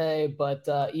yesterday, but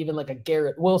even like a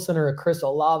Garrett Wilson or a Chris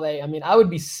Olave, I mean, I would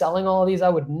be selling all of these. I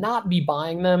would not be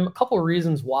buying them. A couple of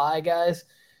reasons why, guys.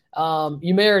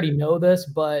 You may already know this,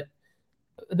 but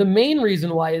the main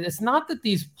reason why, it's not that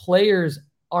these players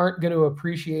aren't going to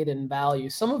appreciate in value.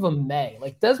 Some of them may,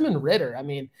 like Desmond Ridder. I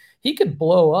mean, he could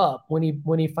blow up when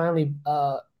he finally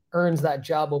earns that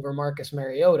job over Marcus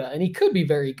Mariota, and he could be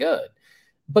very good.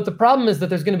 But the problem is that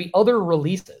there's going to be other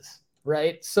releases,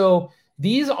 right? So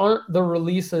these aren't the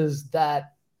releases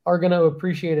that are going to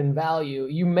appreciate in value.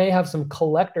 You may have some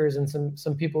collectors and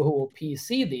some people who will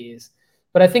PC these,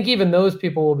 but I think even those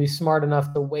people will be smart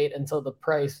enough to wait until the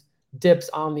price dips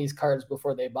on these cards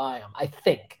before they buy them, I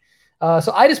think.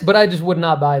 So I just would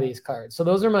not buy these cards. So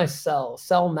those are my sells.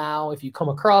 Sell now if you come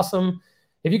across them.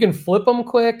 If you can flip them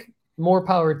quick, more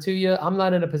power to you. I'm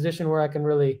not in a position where I can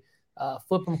really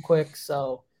flip them quick.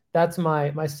 So that's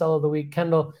my sell of the week.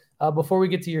 Kendall, before we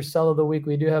get to your sell of the week,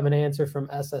 we do have an answer from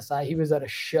SSI. He was at a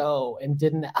show and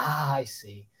didn't. I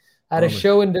see. At a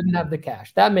show and didn't have the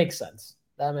cash. That makes sense.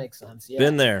 Yeah.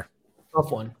 Been there.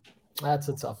 Tough one. That's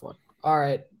a tough one. All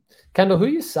right. Kendall, who are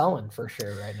you selling for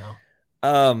sure right now?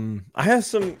 I have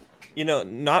some,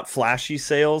 not flashy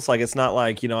sales. Like it's not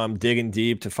like, I'm digging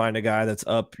deep to find a guy that's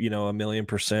up,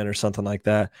 1,000,000% or something like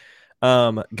that.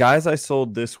 Guys I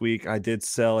sold this week, I did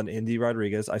sell an Indy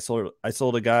Rodriguez. I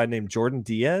sold a guy named Jordan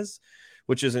Diaz,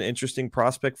 which is an interesting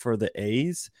prospect for the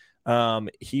A's.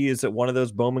 He is at one of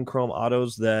those Bowman Chrome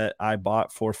autos that I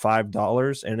bought for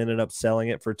 $5 and ended up selling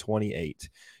it for $28.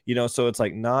 So it's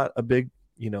like not a big,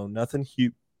 nothing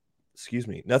huge.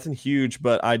 Nothing huge,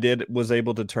 but I was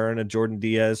able to turn a Jordan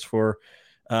Diaz for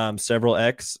several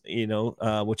X,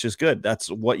 which is good. That's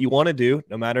what you want to do,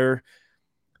 no matter.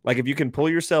 Like if you can pull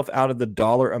yourself out of the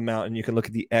dollar amount and you can look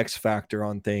at the X factor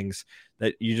on things,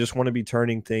 that you just want to be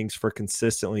turning things for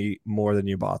consistently more than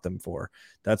you bought them for.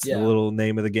 That's the little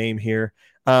name of the game here.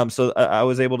 So I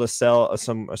was able to sell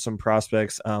some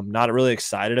prospects. Not really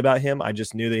excited about him. I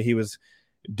just knew that he was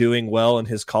doing well in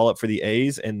his call up for the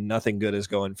A's and nothing good is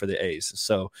going for the A's.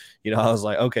 So, I was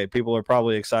like, okay, people are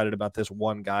probably excited about this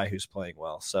one guy who's playing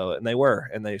well. So, and they were,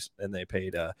 and they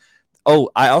paid,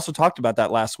 I also talked about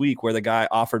that last week where the guy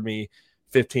offered me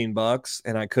 $15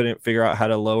 and I couldn't figure out how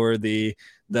to lower the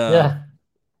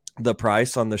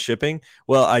price on the shipping.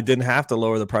 Well, I didn't have to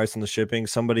lower the price on the shipping.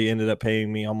 Somebody ended up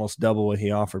paying me almost double what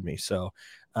he offered me. So,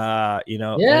 so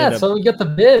we get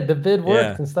the bid. The bid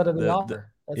worked instead of the offer.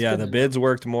 The bids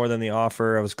worked more than the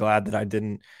offer. I was glad that I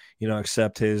didn't,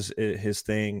 accept his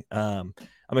thing. I'm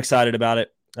excited about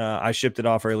it. I shipped it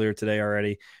off earlier today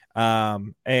already.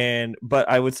 But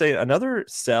I would say another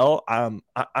sell.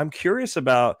 I'm curious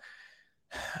about.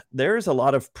 There's a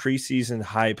lot of preseason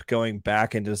hype going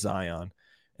back into Zion,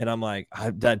 and I'm like,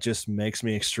 that just makes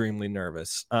me extremely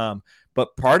nervous.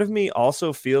 But part of me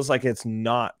also feels like it's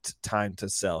not time to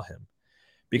sell him,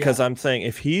 because I'm saying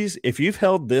if you've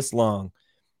held this long.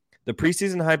 The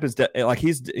preseason hype is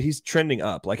he's trending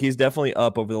up. Like he's definitely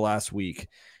up over the last week,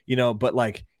 but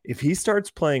like if he starts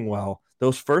playing well,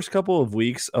 those first couple of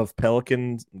weeks of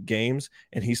Pelican games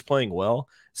and he's playing well,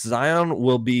 Zion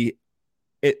will be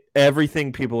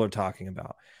everything people are talking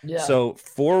about. Yeah. So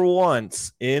for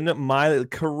once in my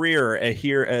career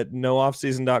here at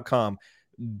nooffseason.com,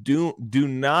 do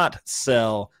not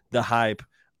sell the hype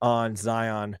on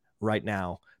Zion right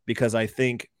now, because I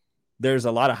think there's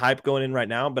a lot of hype going in right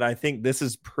now, but I think this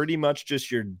is pretty much just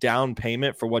your down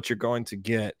payment for what you're going to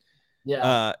get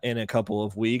in a couple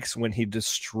of weeks when he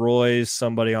destroys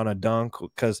somebody on a dunk,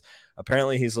 because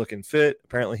apparently he's looking fit.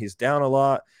 Apparently he's down a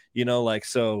lot,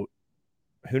 so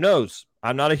who knows?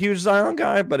 I'm not a huge Zion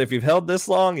guy, but if you've held this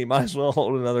long, you might as well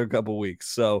hold another couple weeks.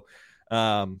 So,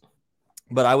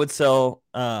 but I would sell,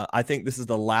 I think this is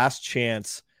the last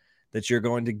chance that you're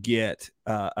going to get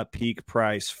a peak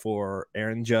price for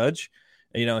Aaron Judge.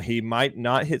 He might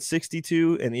not hit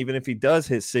 62. And even if he does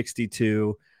hit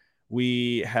 62,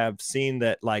 we have seen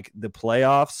that like the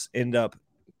playoffs end up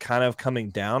kind of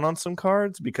coming down on some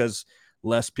cards because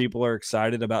less people are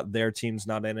excited about their teams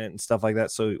not in it and stuff like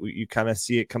that. So you kind of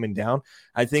see it coming down.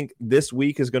 I think this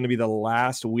week is going to be the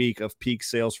last week of peak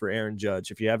sales for Aaron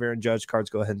Judge. If you have Aaron Judge cards,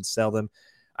 go ahead and sell them.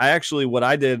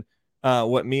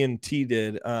 What me and T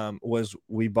did was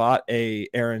we bought a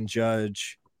Aaron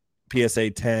Judge PSA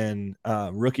 10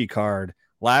 rookie card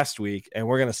last week, and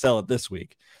we're going to sell it this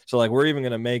week. So like we're even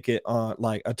going to make it on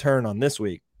like a turn on this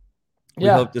week. We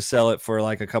hope to sell it for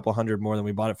like a couple hundred more than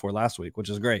we bought it for last week, which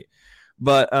is great.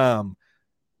 But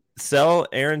sell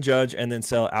Aaron Judge and then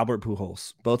sell Albert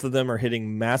Pujols. Both of them are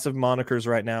hitting massive monikers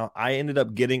right now. I ended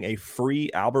up getting a free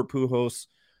Albert Pujols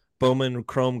Bowman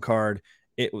Chrome card.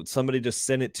 Somebody just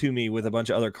sent it to me with a bunch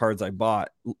of other cards I bought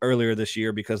earlier this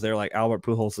year because they're like, Albert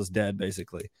Pujols is dead,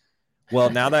 basically. Well,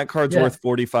 now that card's worth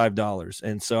 $45,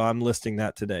 and so I'm listing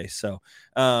that today. So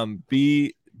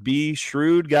be be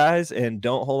shrewd, guys, and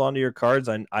don't hold on to your cards.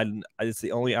 It's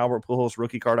the only Albert Pujols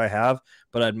rookie card I have,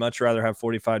 but I'd much rather have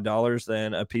 $45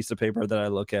 than a piece of paper that I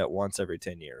look at once every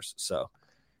 10 years. So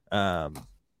there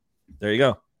you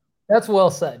go. That's well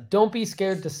said. Don't be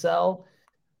scared to sell.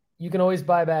 You can always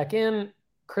buy back in,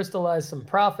 crystallize some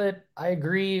profit. I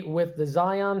agree with the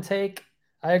Zion take.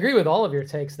 I agree with all of your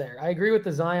takes there. I agree with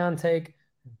the Zion take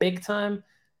big time.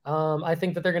 I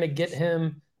think that they're going to get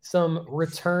him some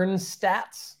return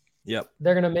stats. Yep.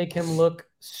 They're going to make him look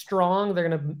strong. They're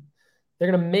going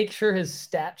to make sure his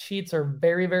stat sheets are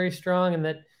very, very strong and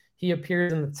that he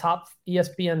appears in the top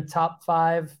ESPN top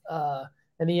 5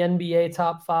 and the NBA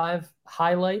top 5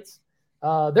 highlights.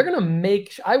 They're going to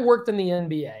make – I worked in the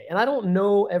NBA, and I don't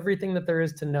know everything that there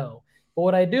is to know. But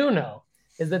what I do know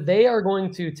is that they are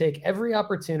going to take every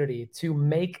opportunity to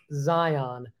make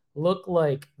Zion look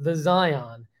like the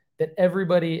Zion that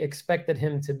everybody expected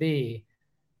him to be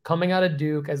coming out of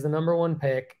Duke as the number 1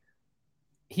 pick.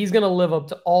 He's going to live up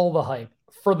to all the hype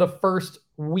for the first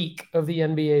week of the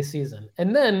NBA season.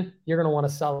 And then you're going to want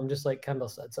to sell him, just like Kendall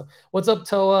said. So what's up,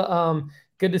 Toa?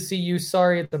 Good to see you.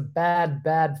 Sorry, it's a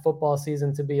bad football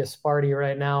season to be a Sparty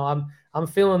right now. I'm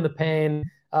feeling the pain.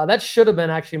 That should have been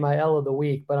actually my L of the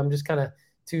week, but I'm just kind of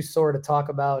too sore to talk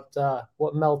about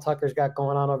what Mel Tucker's got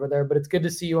going on over there. But it's good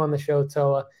to see you on the show,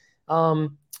 Toa.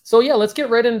 So yeah, let's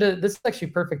get right into this. Is actually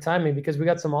perfect timing because we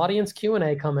got some audience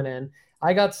Q&A coming in.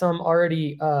 I got some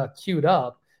already queued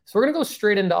up. So we're going to go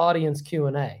straight into audience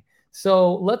Q&A.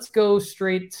 So let's go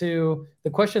straight to the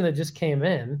question that just came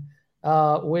in,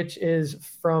 which is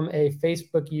from a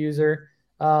Facebook user.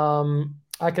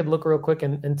 I could look real quick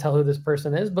and tell who this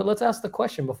person is, but let's ask the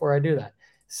question before I do that.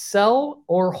 Sell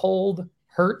or hold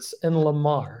Hurts and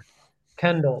Lamar?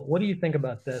 Kendall, what do you think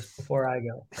about this before I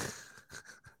go?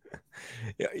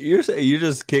 Yeah, you're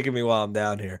just kicking me while I'm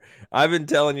down here. I've been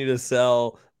telling you to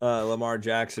sell Lamar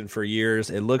Jackson for years.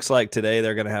 It looks like today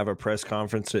they're going to have a press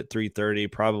conference at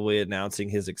 3:30, probably announcing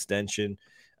his extension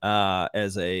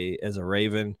as a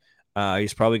Raven.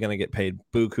 He's probably going to get paid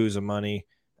bukus of money.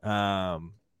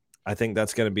 I think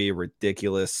that's going to be a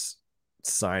ridiculous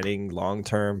signing long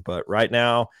term. But right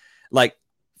now, like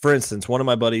for instance, one of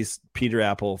my buddies, Peter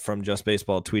Apple from Just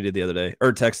Baseball, tweeted the other day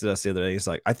or texted us the other day. He's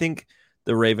like, I think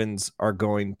the Ravens are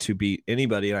going to beat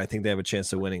anybody, and I think they have a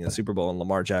chance of winning the Super Bowl, and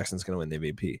Lamar Jackson's going to win the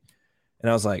MVP. And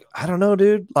I was like, I don't know,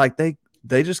 dude. Like they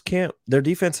just can't. Their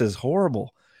defense is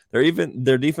horrible. Their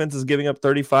defense is giving up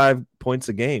 35 points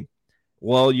a game.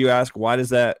 Well, you ask, why does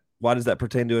that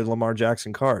pertain to a Lamar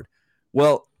Jackson card?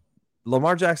 Well,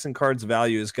 Lamar Jackson card's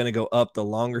value is going to go up the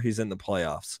longer he's in the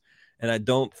playoffs. And I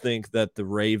don't think that the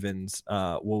Ravens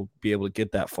will be able to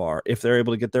get that far if they're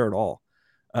able to get there at all.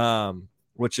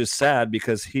 Which is sad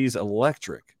because he's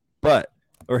electric,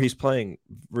 or he's playing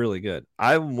really good.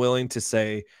 I'm willing to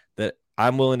say that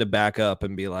I'm willing to back up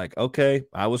and be like, okay,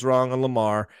 I was wrong on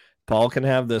Lamar. Paul can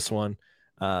have this one.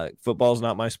 Football's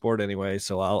not my sport anyway,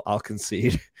 so I'll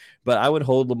concede. But I would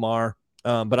hold Lamar.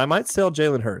 But I might sell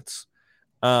Jalen Hurts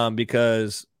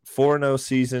because 4-0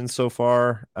 season so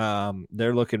far.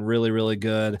 They're looking really, really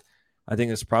good. I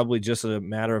think it's probably just a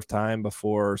matter of time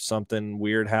before something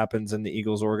weird happens in the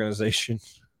Eagles organization.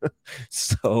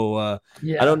 So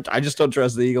yeah. I just don't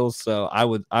trust the Eagles. So I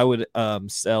would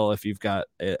sell if you've got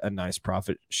a nice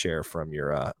profit share from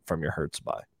your Hurts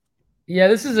buy. Yeah,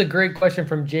 this is a great question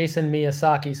from Jason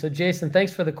Miyazaki. So Jason,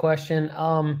 thanks for the question.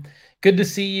 Good to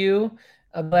see you.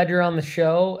 I'm glad you're on the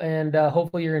show, and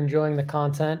hopefully you're enjoying the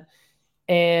content.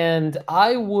 And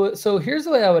so here's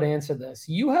the way I would answer this.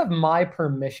 You have my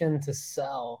permission to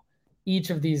sell each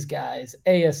of these guys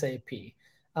ASAP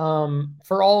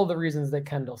for all of the reasons that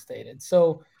Kendall stated.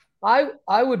 So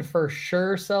I would for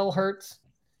sure sell Hurts.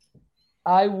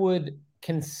 I would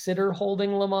consider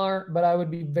holding Lamar, but I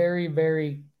would be very,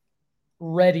 very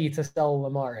ready to sell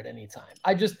Lamar at any time.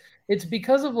 It's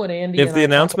because of what Andy. If the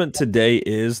announcement today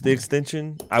is the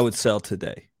extension, I would sell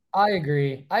today. I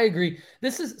agree.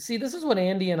 This is what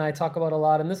Andy and I talk about a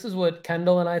lot, and this is what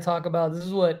Kendall and I talk about. This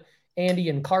is what Andy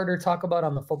and Carter talk about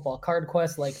on the Football Card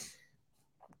Quest. Like,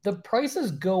 the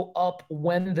prices go up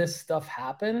when this stuff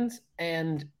happens,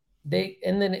 and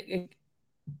then it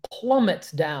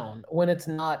plummets down when it's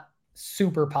not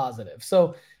super positive.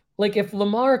 So, like, if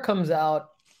Lamar comes out,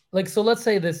 like, so let's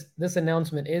say this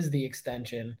announcement is the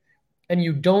extension, and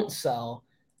you don't sell.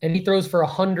 And he throws for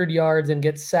 100 yards and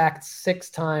gets sacked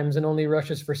 6 times and only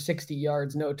rushes for 60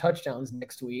 yards, no touchdowns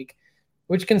next week,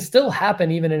 which can still happen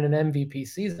even in an MVP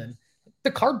season. The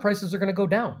card prices are going to go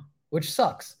down, which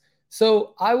sucks.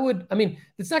 So it's not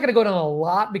going to go down a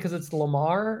lot because it's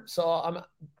Lamar. So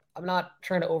I'm not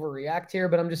trying to overreact here,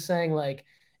 but I'm just saying, like,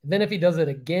 Then if he does it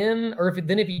again, or if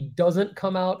he doesn't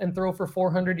come out and throw for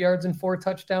 400 yards and 4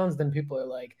 touchdowns, then people are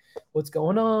like, what's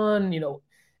going on?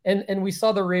 And we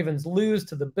saw the Ravens lose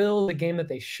to the Bills, a game that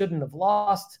they shouldn't have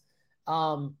lost.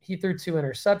 He threw 2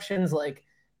 interceptions. Like,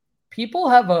 people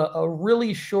have a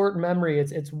really short memory.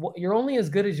 It's you're only as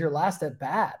good as your last at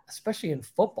bat, especially in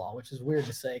football, which is weird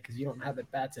to say because you don't have at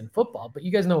bats in football, but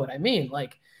you guys know what I mean.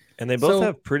 Like, and they both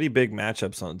have pretty big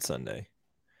matchups on Sunday.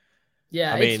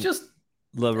 Yeah, it's just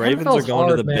the Ravens are going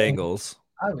to the man. Bengals.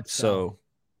 So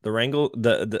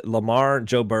the Lamar,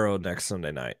 Joe Burrow next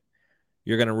Sunday night.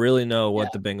 You're going to really know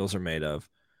what the Bengals are made of.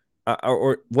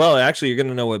 Actually, you're going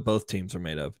to know what both teams are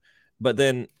made of. But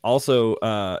then also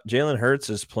Jalen Hurts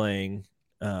is playing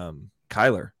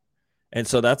Kyler. And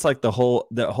so that's like the whole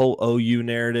OU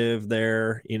narrative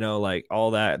there, like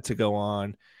all that to go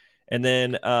on. And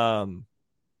then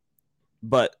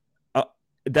but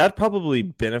that probably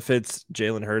benefits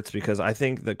Jalen Hurts because I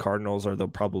think the Cardinals are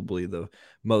probably the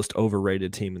most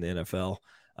overrated team in the NFL.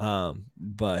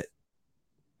 But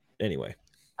anyway.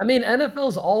 I mean,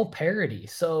 NFL's all parody.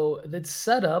 So it's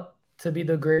set up to be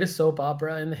the greatest soap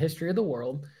opera in the history of the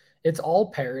world. It's all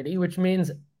parody, which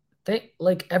means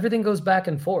everything goes back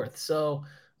and forth. So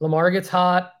Lamar gets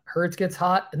hot, Hurts gets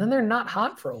hot, and then they're not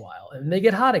hot for a while, and they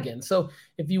get hot again. So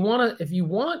if you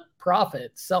want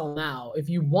profit, sell now. If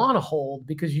you want to hold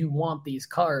because you want these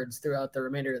cards throughout the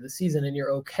remainder of the season and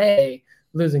you're okay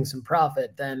losing some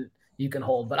profit, then you can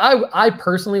hold. But I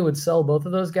personally would sell both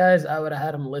of those guys. I would have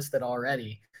had them listed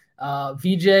already.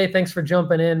 VJ, thanks for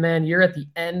jumping in, man. You're at the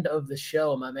end of the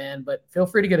show, my man, but feel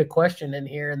free to get a question in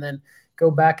here and then go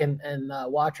back and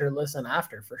watch or listen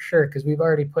after for sure, because we've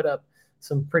already put up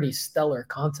some pretty stellar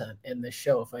content in this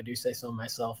show, if I do say so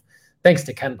myself. Thanks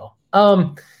to Kendall.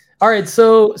 All right,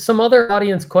 so some other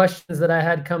audience questions that I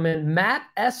had come in. Matt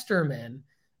Esterman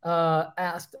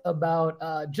asked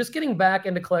about just getting back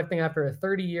into collecting after a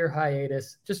 30-year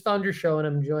hiatus. Just found your show and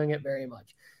I'm enjoying it very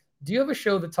much. Do you have a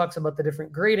show that talks about the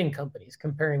different grading companies,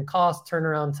 comparing cost,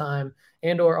 turnaround time,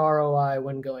 and or ROI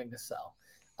when going to sell?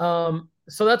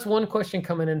 So that's one question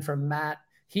coming in from Matt.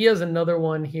 He has another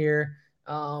one here.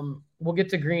 We'll get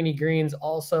to Greeny Greens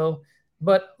also,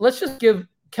 but let's just give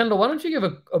Kendall, why don't you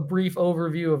give a brief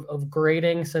overview of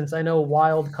grading, since I know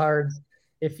Wild Cards,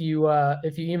 if you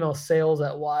email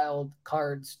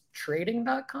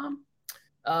sales@wildcardstrading.com,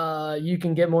 you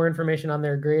can get more information on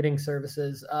their grading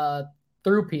services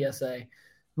through PSA.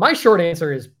 My short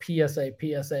answer is PSA,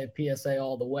 PSA, PSA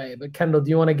all the way. But Kendall,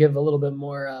 do you want to give a little bit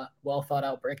more well thought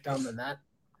out breakdown than that?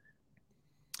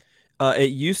 It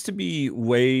used to be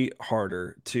way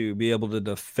harder to be able to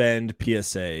defend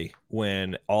PSA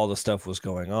when all the stuff was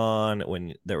going on,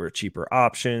 when there were cheaper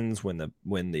options, when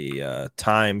the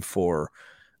time for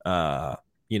the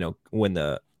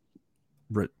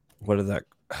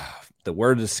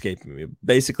word is escaping me.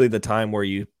 Basically, the time where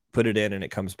you put it in and it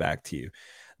comes back to you.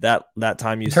 That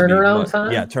time used turnaround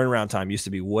time. Yeah, turnaround time used to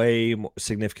be way more,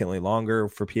 significantly longer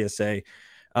for PSA.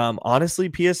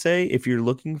 Honestly, PSA, if you're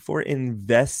looking for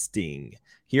investing,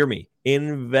 hear me,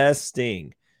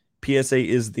 investing, PSA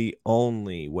is the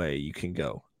only way you can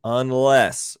go,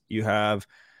 unless you have,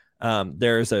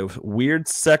 there's a weird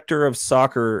sector of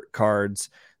soccer cards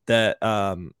that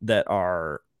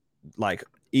are like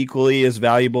equally as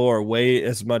valuable or way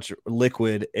as much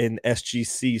liquid in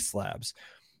SGC slabs.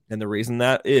 And the reason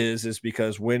that is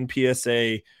because when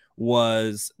PSA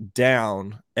was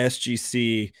down,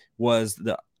 SGC was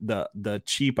the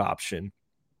cheap option,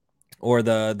 or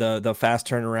the fast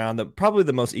turnaround, probably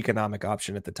the most economic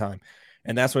option at the time.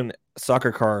 And that's when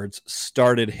soccer cards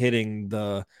started hitting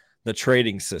the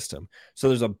trading system. So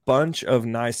there's a bunch of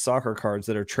nice soccer cards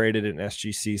that are traded in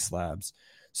SGC slabs.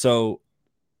 So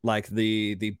like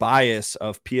the bias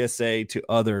of PSA to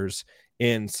others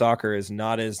in soccer is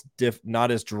not as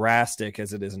drastic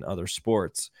as it is in other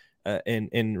sports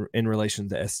in relation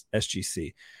to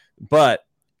SGC. But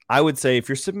I would say if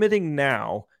you're submitting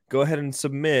now, go ahead and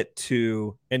submit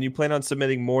to, and you plan on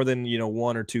submitting more than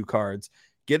 1 or 2 cards,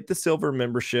 get the silver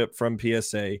membership from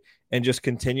PSA and just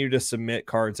continue to submit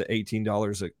cards at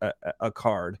 $18 a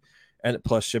card, and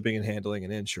plus shipping and handling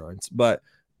and insurance. But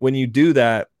when you do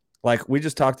that, like we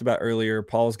just talked about earlier,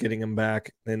 Paul's getting them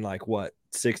back in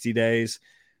 60 days,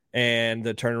 and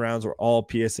the turnarounds were all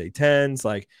PSA 10s.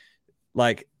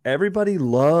 Like everybody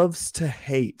loves to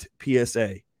hate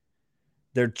PSA.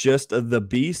 They're just the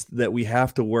beast that we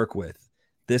have to work with.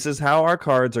 This is how our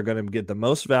cards are going to get the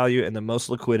most value and the most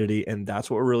liquidity, and that's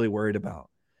what we're really worried about.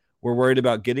 We're worried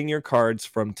about getting your cards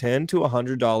from $10 to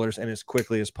 $100 and as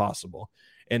quickly as possible.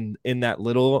 And in that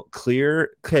little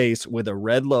clear case with a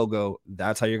red logo,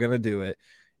 that's how you're going to do it.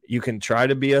 You can try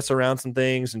to BS around some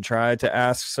things and try to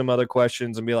ask some other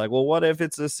questions and be like, well, what if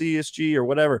it's a CSG or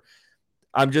whatever?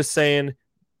 I'm just saying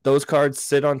those cards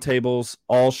sit on tables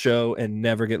all show and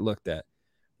never get looked at.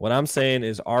 What I'm saying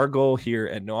is our goal here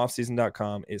at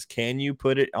nooffseason.com is, can you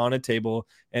put it on a table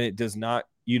and it does not,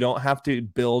 you don't have to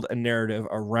build a narrative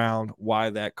around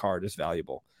why that card is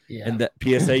valuable. Yeah. And that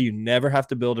PSA, you never have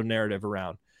to build a narrative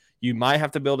around. You might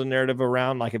have to build a narrative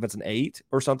around, like if it's an 8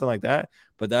 or something like that,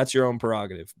 but that's your own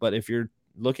prerogative. But if you're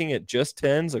looking at just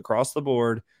 10s across the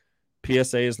board,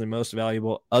 PSA is the most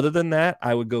valuable. Other than that,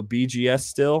 I would go BGS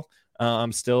still. I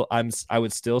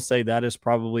would still say that is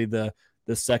probably the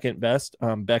second best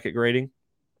Beckett grading.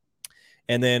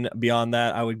 And then beyond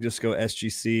that, I would just go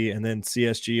SGC and then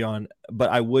CSG on, but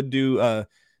I would do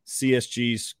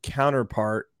CSG's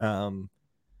counterpart.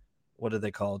 What are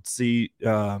they called?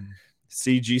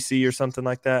 CGC or something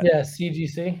like that. Yeah,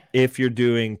 CGC. If you're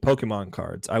doing Pokemon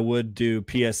cards, I would do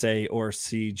PSA or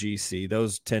CGC.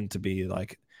 Those tend to be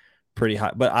like pretty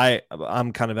high, but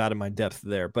I'm kind of out of my depth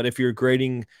there. But if you're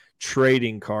grading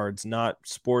trading cards, not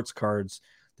sports cards,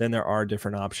 then there are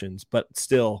different options. But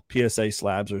still, PSA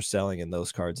slabs are selling in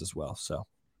those cards as well. So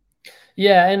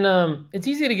yeah, and it's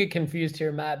easy to get confused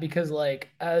here, Matt, because like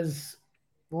as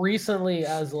recently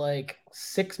as like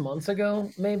 6 months ago,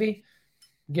 maybe,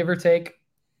 give or take,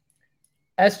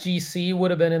 SGC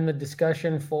would have been in the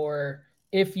discussion for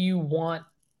if you want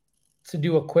to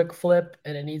do a quick flip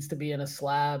and it needs to be in a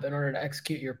slab in order to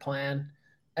execute your plan.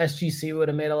 SGC would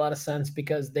have made a lot of sense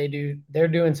because they're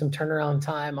doing some turnaround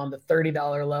time on the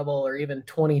 $30 level or even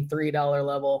 $23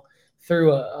 level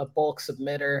through a bulk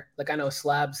submitter. Like I know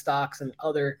Slab Stocks and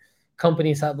other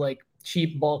companies have like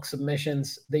cheap bulk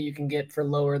submissions that you can get for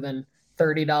lower than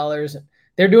 $30.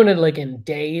 They're doing it like in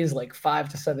days, like 5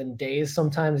 to 7 days,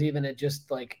 sometimes even at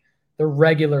just like the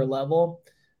regular level.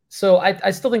 So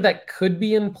I still think that could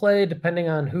be in play depending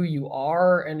on who you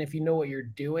are and if you know what you're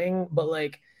doing. But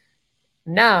like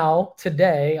now,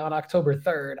 today on October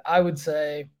 3rd, I would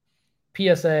say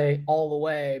PSA all the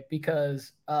way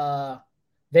because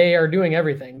they are doing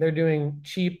everything. They're doing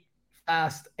cheap,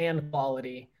 fast, and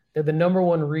quality. They're the number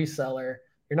one reseller.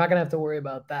 You're not going to have to worry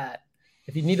about that.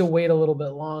 If you need to wait a little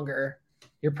bit longer,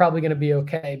 you're probably going to be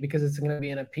okay because it's going to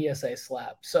be in a PSA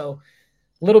slab. So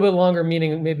a little bit longer,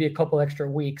 meaning maybe a couple extra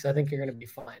weeks, I think you're going to be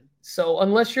fine. So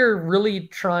unless you're really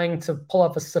trying to pull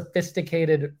off a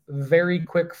sophisticated, very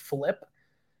quick flip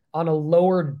on a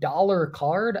lower dollar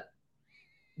card,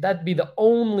 that'd be the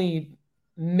only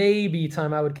maybe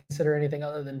time I would consider anything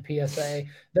other than PSA.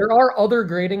 There are other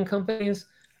grading companies.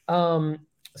 So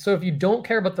if you don't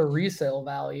care about the resale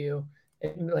value,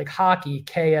 like hockey,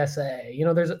 KSA, you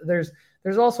know,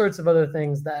 there's all sorts of other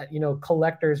things that, you know,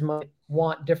 collectors might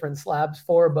want different slabs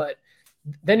for, but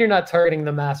then you're not targeting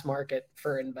the mass market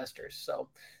for investors. So,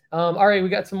 all right, we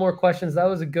got some more questions. That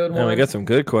was a good one. We got some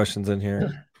good questions in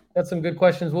here. Got some good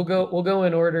questions. We'll go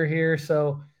in order here.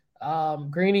 So,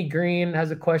 Greeny Green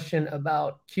has a question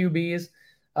about QBs.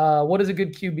 What is a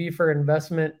good QB for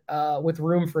investment with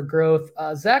room for growth?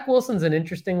 Zach Wilson's an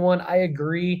interesting one. I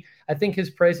agree. I think his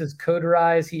price is could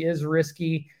rise. He is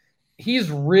risky.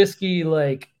 He's risky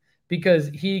like because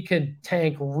he could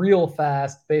tank real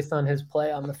fast based on his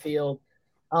play on the field.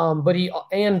 But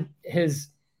his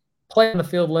play on the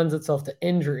field lends itself to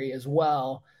injury as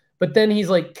well. But then he's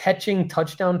like catching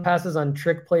touchdown passes on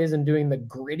trick plays and doing the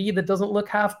gritty that doesn't look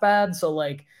half bad. So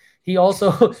like he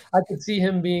also, I could see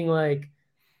him being like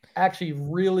actually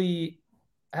really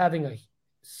having a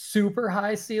super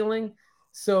high ceiling.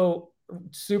 So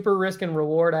super risk and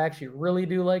reward. I actually really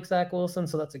do like Zach Wilson.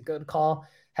 So that's a good call.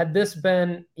 Had this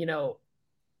been, you know,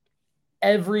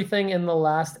 everything in the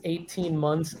last 18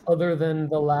 months other than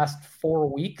the last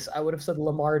 4 weeks, I would have said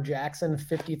Lamar Jackson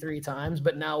 53 times,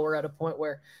 but now we're at a point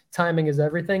where timing is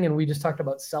everything. And we just talked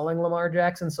about selling Lamar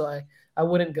Jackson. So I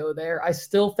wouldn't go there. I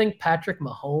still think Patrick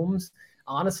Mahomes,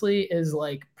 honestly, is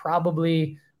like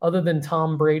probably, other than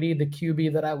Tom Brady, the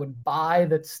QB that I would buy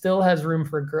that still has room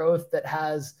for growth, that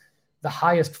has the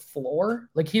highest floor.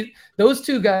 Like those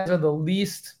two guys are the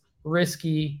least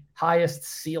risky, highest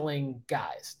ceiling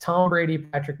guys, Tom Brady,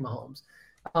 Patrick Mahomes.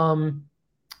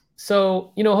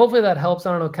 So, you know, hopefully that helps.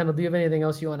 I don't know, Kendall, do you have anything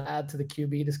else you want to add to the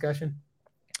QB discussion?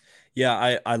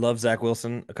 Yeah, I love Zach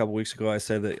Wilson. A couple weeks ago, I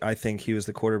said that I think he was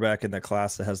the quarterback in the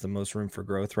class that has the most room for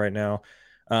growth right now.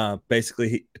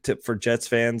 Basically, for Jets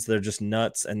fans, they're just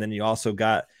nuts. And then you also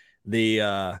got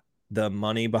the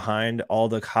money behind all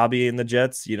the hobby in the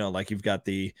Jets. You know, like you've got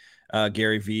the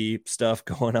Gary V stuff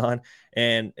going on.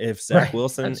 And if Zach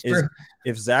Wilson's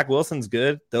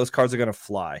good, those cards are going to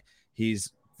fly.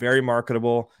 He's very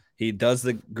marketable. He does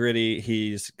the gritty.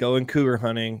 He's going cougar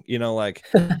hunting. Like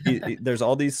there's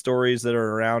all these stories that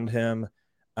are around him.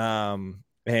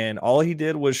 And all he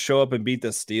did was show up and beat the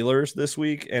Steelers this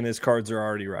week, and his cards are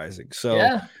already rising.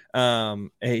 So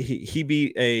he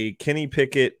beat a Kenny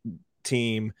Pickett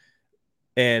team,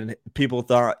 and people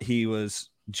thought he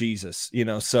was Jesus,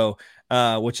 so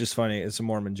which is funny. It's a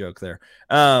Mormon joke there.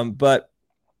 But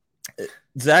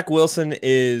Zach Wilson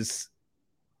is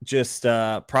just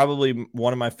probably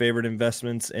one of my favorite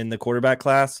investments in the quarterback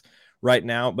class right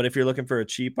now. But if you're looking for a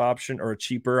cheap option or a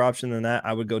cheaper option than that,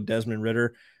 I would go Desmond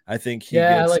Ridder. I think he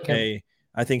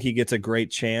gets a great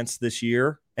chance this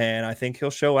year, and I think he'll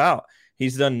show out.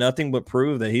 He's done nothing but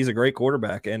prove that he's a great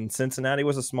quarterback. And Cincinnati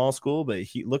was a small school, but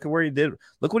look at where he did.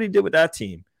 Look what he did with that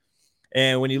team.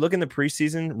 And when you look in the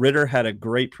preseason, Ridder had a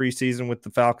great preseason with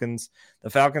the Falcons. The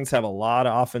Falcons have a lot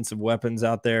of offensive weapons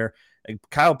out there. And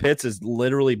Kyle Pitts is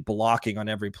literally blocking on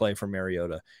every play for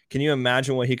Mariota. Can you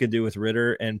imagine what he could do with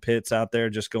Ridder and Pitts out there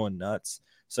just going nuts?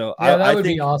 So that would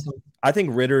be awesome. I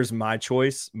think Ridder's my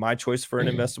choice for an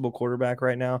investable quarterback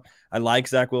right now. I like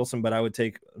Zach Wilson, but I would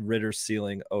take Ridder's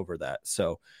ceiling over that.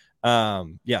 So,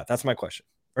 that's my question,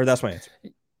 or that's my answer.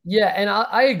 Yeah, and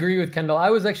I agree with Kendall. I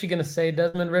was actually going to say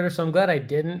Desmond Ridder, so I'm glad I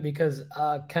didn't, because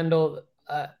Kendall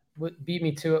beat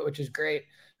me to it, which is great.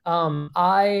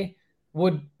 I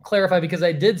would clarify, because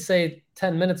I did say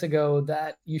 10 minutes ago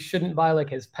that you shouldn't buy like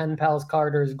his Pen Pals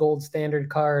card or his Gold Standard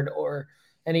card or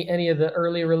any of the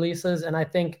early releases. And I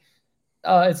think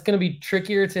it's going to be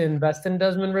trickier to invest in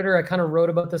Desmond Ridder. I kind of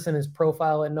wrote about this in his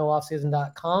profile at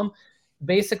nooffseason.com.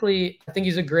 Basically, I think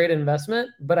he's a great investment,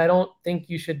 but I don't think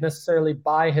you should necessarily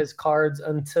buy his cards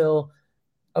until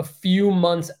a few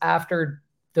months after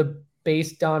the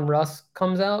base Donruss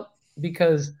comes out,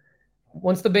 because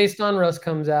once the base Donruss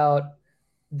comes out,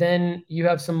 then you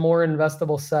have some more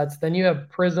investable sets. Then you have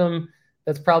Prism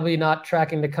that's probably not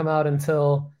tracking to come out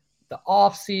until the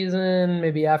off season,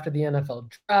 maybe after the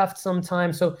NFL draft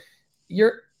sometime. So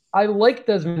I like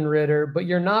Desmond Ridder, but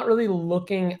you're not really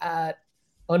looking at,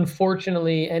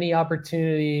 unfortunately, any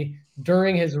opportunity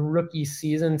during his rookie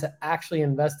season to actually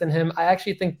invest in him. I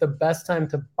actually think the best time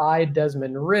to buy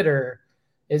Desmond Ridder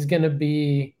is going to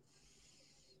be,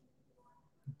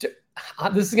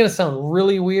 this is going to sound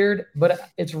really weird, but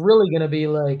it's really going to be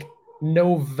like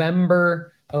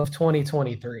November of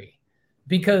 2023,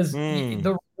 because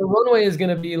the runway is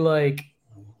going to be like,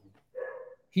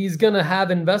 he's going to have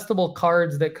investable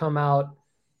cards that come out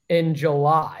in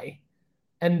July,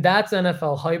 and that's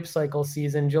NFL hype cycle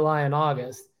season, July and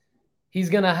August. He's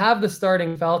going to have the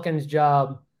starting Falcons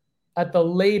job at the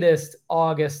latest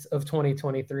August of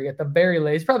 2023. At the very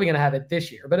latest, he's probably going to have it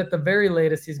this year, but at the very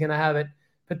latest, he's going to have it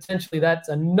potentially. That's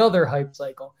another hype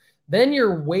cycle. Then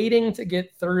you're waiting to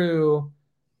get through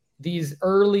these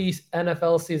early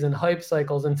NFL season hype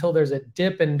cycles until there's a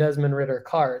dip in Desmond Ridder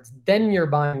cards. Then you're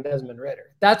buying Desmond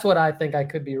Ridder. That's what I think. I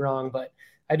could be wrong, but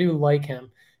I do like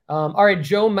him. All right,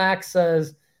 Joe Max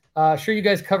says, sure you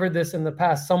guys covered this in the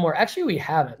past somewhere. Actually, we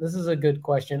haven't. This is a good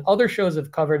question. Other shows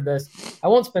have covered this. I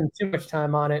won't spend too much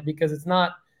time on it because it's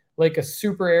not like a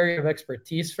super area of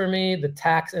expertise for me, the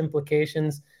tax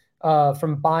implications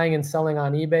from buying and selling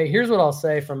on eBay. Here's what I'll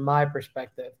say from my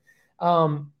perspective.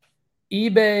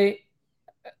 eBay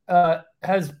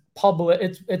has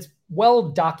it's well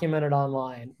documented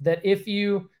online that if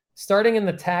you, starting in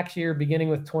the tax year beginning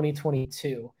with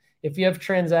 2022, if you have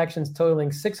transactions totaling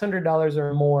 $600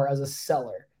 or more as a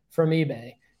seller from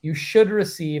eBay, you should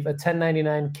receive a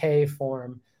 1099-K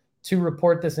form to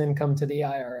report this income to the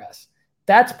IRS.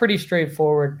 That's pretty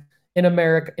straightforward. In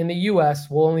America, in the US,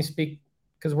 we'll only speak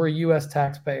because we're US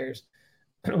taxpayers.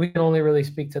 We can only really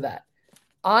speak to that.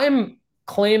 I'm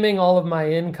claiming all of my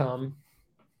income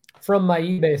from my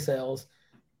eBay sales,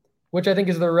 which I think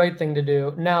is the right thing to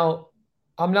do. Now,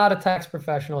 I'm not a tax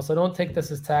professional, so don't take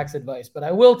this as tax advice, but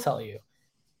I will tell you,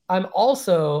 I'm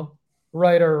also,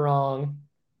 right or wrong,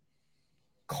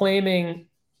 claiming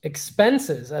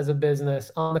expenses as a business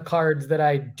on the cards that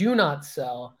I do not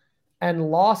sell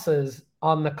and losses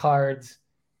on the cards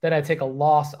that I take a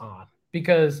loss on.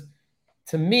 Because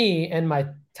to me and my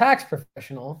tax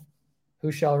professional,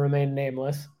 who shall remain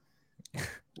nameless,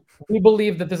 we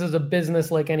believe that this is a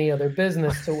business like any other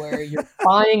business, to where you're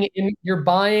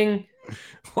buying.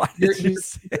 Why did you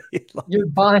say you're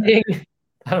buying?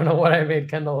 I don't know what I made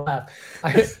Kendall laugh.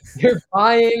 You're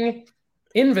buying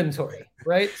inventory,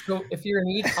 right? So if you're an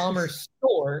e-commerce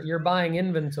store, you're buying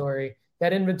inventory.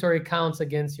 That inventory counts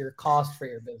against your cost for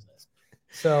your business.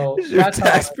 So does your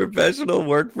tax professional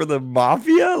work for the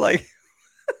mafia? Like,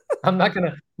 I'm not going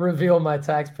to reveal my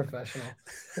tax professional.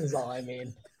 Is all I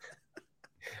mean.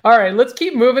 All right, let's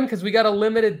keep moving because we got a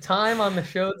limited time on the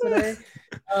show today.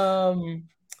 All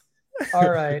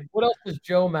right, what else does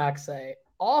Joe Max say?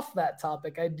 Off that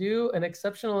topic, I do an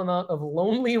exceptional amount of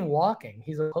lonely walking.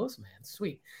 He's a postman.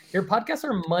 Sweet. Your podcasts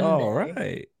are Monday. All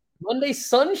right. Monday,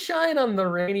 sunshine on the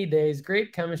rainy days,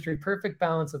 great chemistry, perfect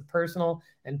balance of personal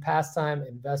and pastime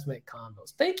investment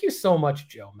combos. Thank you so much,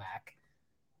 Joe Mac.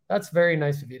 That's very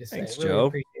nice of you to say. Thanks, really Joe.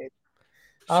 appreciate it.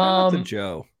 Shout out to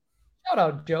Joe. Shout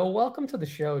out, Joe. Welcome to the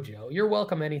show, Joe. You're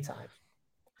welcome anytime.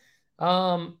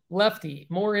 Lefty,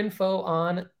 more info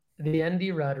on the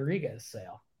Andy Rodriguez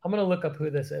sale. I'm going to look up who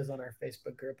this is on our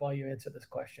Facebook group while you answer this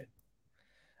question.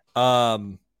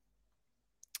 I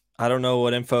don't know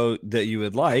what info that you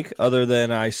would like other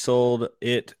than I sold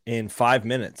it in 5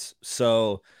 minutes.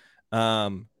 So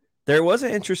there was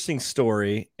an interesting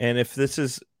story. And if this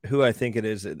is who I think it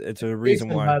is, it's a reason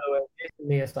Jason, why. By the way, Jason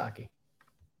Miyazaki.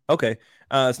 Okay.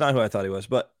 It's not who I thought he was.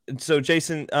 But so,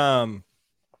 Jason,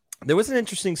 there was an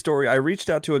interesting story. I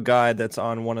reached out to a guy that's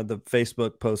on one of the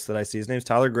Facebook posts that I see. His name's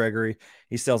Tyler Gregory.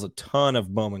 He sells a ton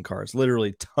of Bowman cards,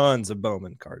 literally tons of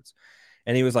Bowman cards.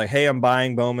 And he was like, hey, I'm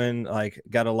buying Bowman. Like,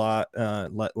 got a lot.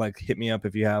 Like, hit me up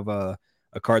if you have a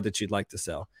card that you'd like to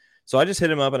sell. So I just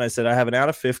hit him up and I said, I have an out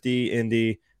of 50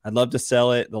 Indy. I'd love to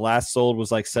sell it. The last sold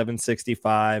was like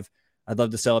 765. I'd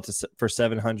love to sell it for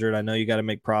 700. I know you got to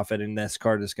make profit, and this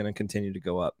card is going to continue to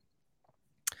go up.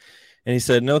 And he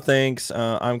said, no, thanks.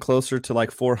 I'm closer to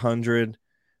like 400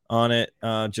 on it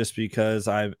just because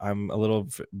I'm a little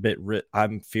bit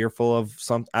I'm fearful of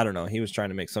something. I don't know. He was trying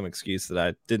to make some excuse that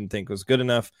I didn't think was good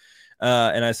enough.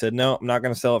 And I said, no, I'm not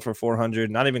going to sell it for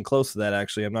 400. Not even close to that,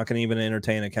 actually. I'm not going to even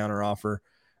entertain a counter offer.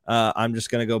 I'm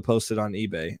just going to go post it on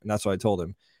eBay. And that's what I told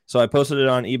him. So I posted it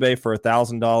on eBay for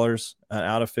 $1,000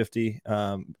 out of 50.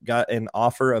 Got an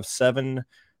offer of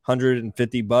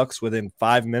 $750 within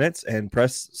 5 minutes and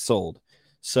press sold.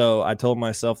 So I told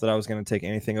myself that I was going to take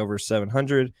anything over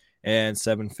 700, and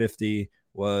 750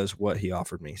 was what he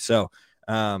offered me. So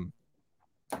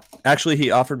actually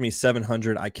he offered me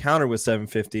 700. I countered with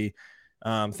 750,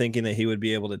 thinking that he would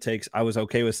be able to take, I was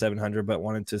okay with 700, but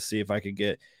wanted to see if I could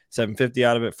get 750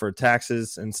 out of it for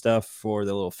taxes and stuff for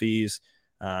the little fees,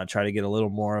 try to get a little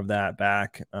more of that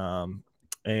back. Yeah,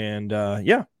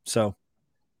 so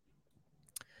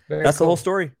that's cool. The whole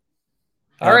story.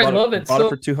 All right, love it. Bought it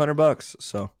for $200.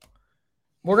 So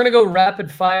we're going to go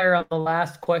rapid fire on the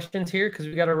last questions here because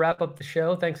we got to wrap up the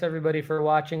show. Thanks everybody for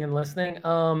watching and listening.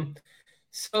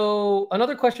 So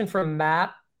another question from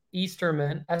Matt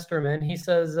Esterman. He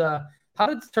says, how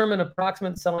to determine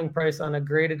approximate selling price on a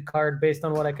graded card based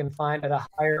on what I can find at a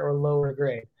higher or lower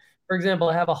grade? For example,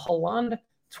 I have a Holland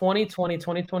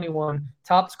 2020-2021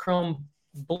 Topps Chrome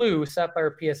Blue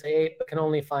Sapphire PSA 8, but can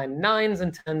only find 9s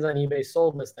and 10s on eBay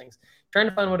sold listings. Trying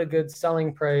to find what a good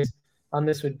selling price on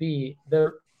this would be.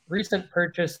 The recent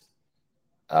purchase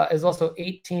is also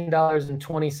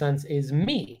 $18.20 is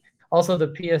me. Also,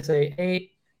 the PSA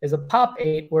 8 is a Pop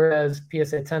 8, whereas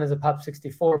PSA 10 is a Pop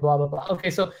 64, blah, blah, blah. Okay,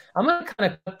 so I'm going to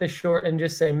kind of cut this short and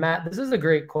just say, Matt, this is a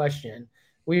great question.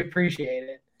 We appreciate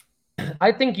it.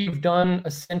 I think you've done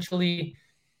essentially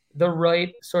the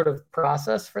right sort of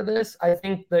process for this. I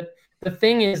think that the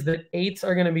thing is that 8s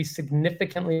are going to be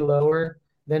significantly lower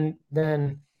than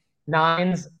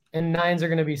 9s, and 9s are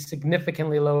going to be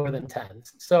significantly lower than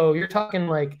 10s. So you're talking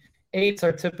like 8s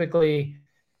are typically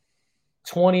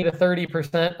 20 to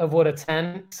 30% of what a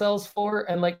 10 sells for.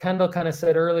 And like Kendall kind of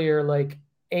said earlier, like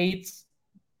 8s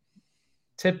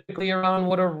typically around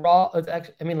what a raw,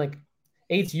 I mean, like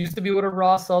 8s used to be what a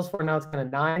raw sells for. Now it's kind of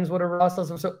 9s what a raw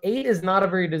sells for. So 8 is not a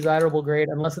very desirable grade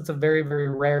unless it's a very, very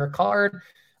rare card.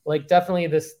 Like definitely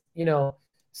this,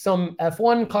 some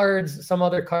F1 cards, some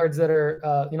other cards that are,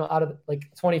 out of like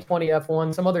 2020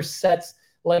 F1, some other sets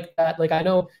like that. Like I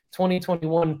know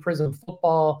 2021 Prism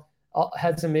Football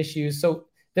had some issues. So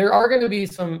there are going to be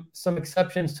some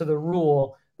exceptions to the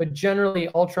rule, but generally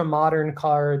ultra modern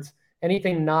cards,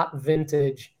 anything not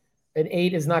vintage, an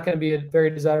 8 is not going to be a very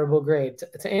desirable grade.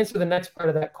 To answer the next part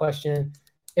of that question,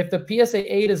 if the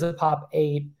PSA 8 is a Pop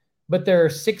 8, but there are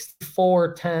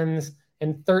 64 10s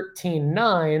and 13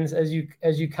 9s as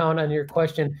you count on your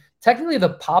question, technically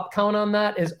the Pop count on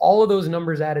that is all of those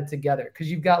numbers added together,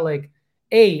 because you've got like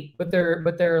 8, but there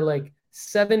are like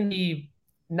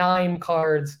 79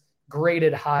 cards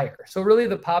graded higher. So really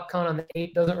the Pop count on the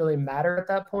 8 doesn't really matter at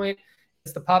that point.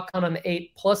 It's the Pop count on the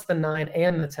 8 plus the 9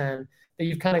 and the 10 that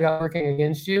you've kind of got working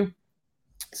against you.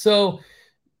 So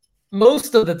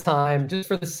most of the time, just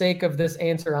for the sake of this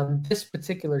answer on this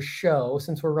particular show,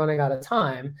 since we're running out of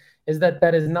time, is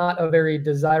that is not a very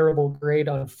desirable grade,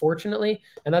 unfortunately.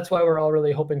 And that's why we're all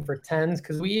really hoping for 10s,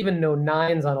 because we even know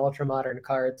 9s on ultra modern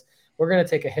cards. We're going to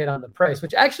take a hit on the price,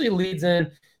 which actually leads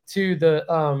in to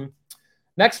the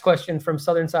next question from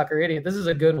Southern Soccer Idiot. This is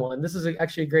a good one. This is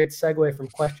actually a great segue from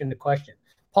question to question.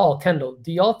 Paul, Kendall,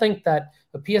 do y'all think that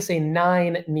a PSA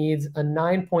 9 needs a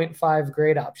 9.5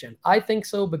 grade option? I think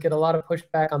so, but get a lot of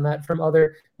pushback on that from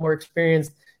other more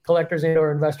experienced collectors and or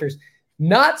investors.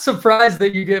 Not surprised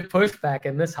that you get pushback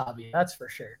in this hobby, that's for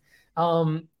sure.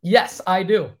 Yes, I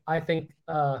do. I think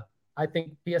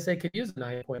PSA could use a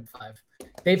 9.5.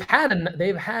 They've had an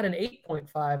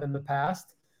 8.5 in the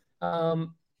past.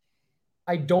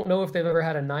 I don't know if they've ever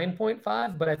had a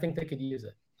 9.5, but I think they could use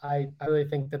it. I really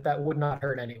think that would not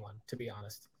hurt anyone, to be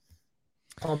honest.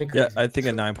 Yeah, I think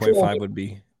a 9.5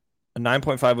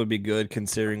 would be good,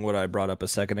 considering what I brought up a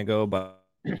second ago, but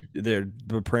the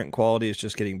print quality is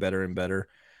just getting better and better.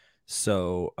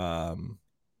 So, I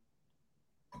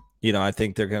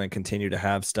think they're going to continue to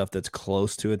have stuff that's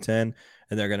close to a 10,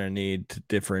 and they're going to need to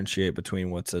differentiate between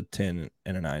what's a 10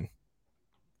 and a 9.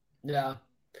 Yeah.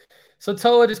 So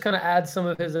Toa just kind of adds some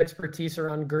of his expertise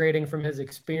around grading from his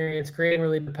experience. Grading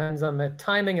really depends on the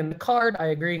timing and the card. I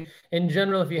agree. In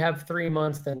general, if you have 3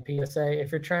 months, then PSA.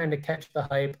 If you're trying to catch the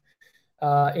hype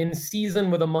in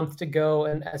season with a month to go,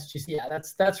 and SGC, yeah,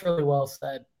 that's really well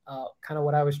said. Kind of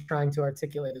what I was trying to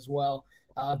articulate as well.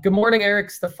 Good morning, Eric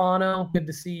Stefano. Good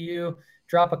to see you.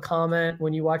 Drop a comment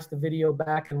when you watch the video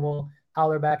back, and we'll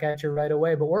holler back at you right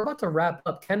away. But we're about to wrap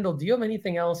up. Kendall, do you have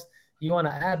anything else you want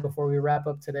to add before we wrap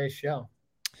up today's show?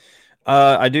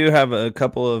 I do have a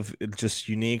couple of just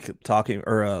unique talking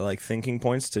or thinking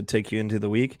points to take you into the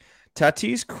week.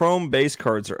 Tatis Chrome base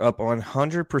cards are up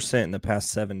 100% in the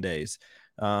past 7 days.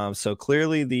 So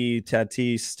clearly the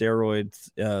Tatis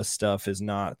steroid stuff is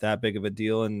not that big of a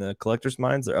deal in the collectors'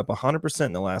 minds. They're up 100%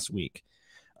 in the last week.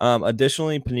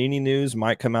 Additionally, Panini news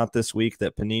might come out this week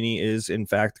that Panini is in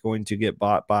fact going to get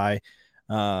bought by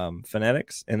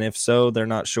Fanatics, and if so, they're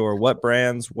not sure what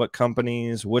brands, what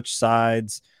companies, which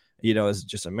sides, is it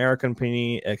just American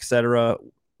Panini, etc.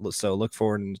 So look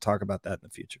forward to talk about that in the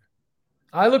future.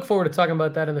 I look forward to talking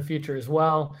about that in the future as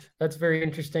well. That's very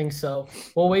interesting. So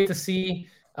we'll wait to see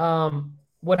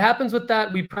what happens with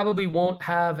that. We probably won't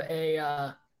have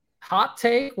a hot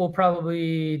take. We'll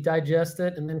probably digest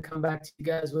it and then come back to you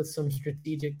guys with some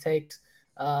strategic takes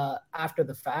after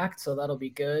the fact. So that'll be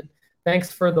good.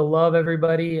 Thanks for the love,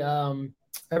 everybody.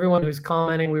 Everyone who's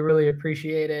commenting, we really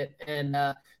appreciate it. And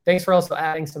thanks for also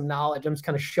adding some knowledge. I'm just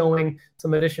kind of showing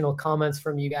some additional comments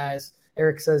from you guys.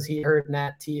 Eric says he heard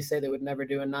Nat T say they would never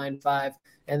do a 9.5.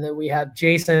 And then we have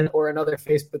Jason or another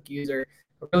Facebook user.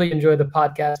 I really enjoy the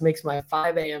podcast. Makes my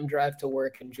 5 a.m. drive to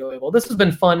work enjoyable. This has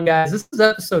been fun, guys. This is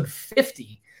episode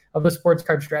 50 of the Sports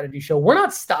Card Strategy Show. We're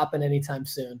not stopping anytime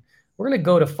soon. We're going to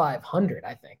go to 500,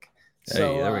 I think.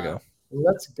 So there we go.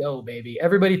 Let's go, baby.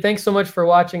 Everybody, thanks so much for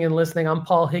watching and listening. I'm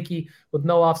Paul Hickey with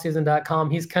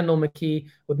NoOffSeason.com. He's Kendall McKee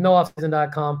with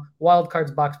NoOffSeason.com,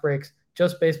 Wildcards Box Breaks,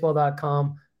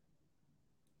 JustBaseball.com,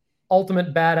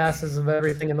 Ultimate Badasses of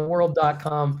Everything in the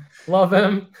World.com. Love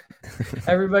him.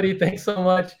 Everybody, thanks so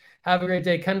much. Have a great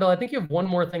day. Kendall, I think you have one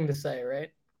more thing to say, right?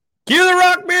 Cue the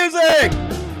rock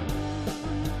music!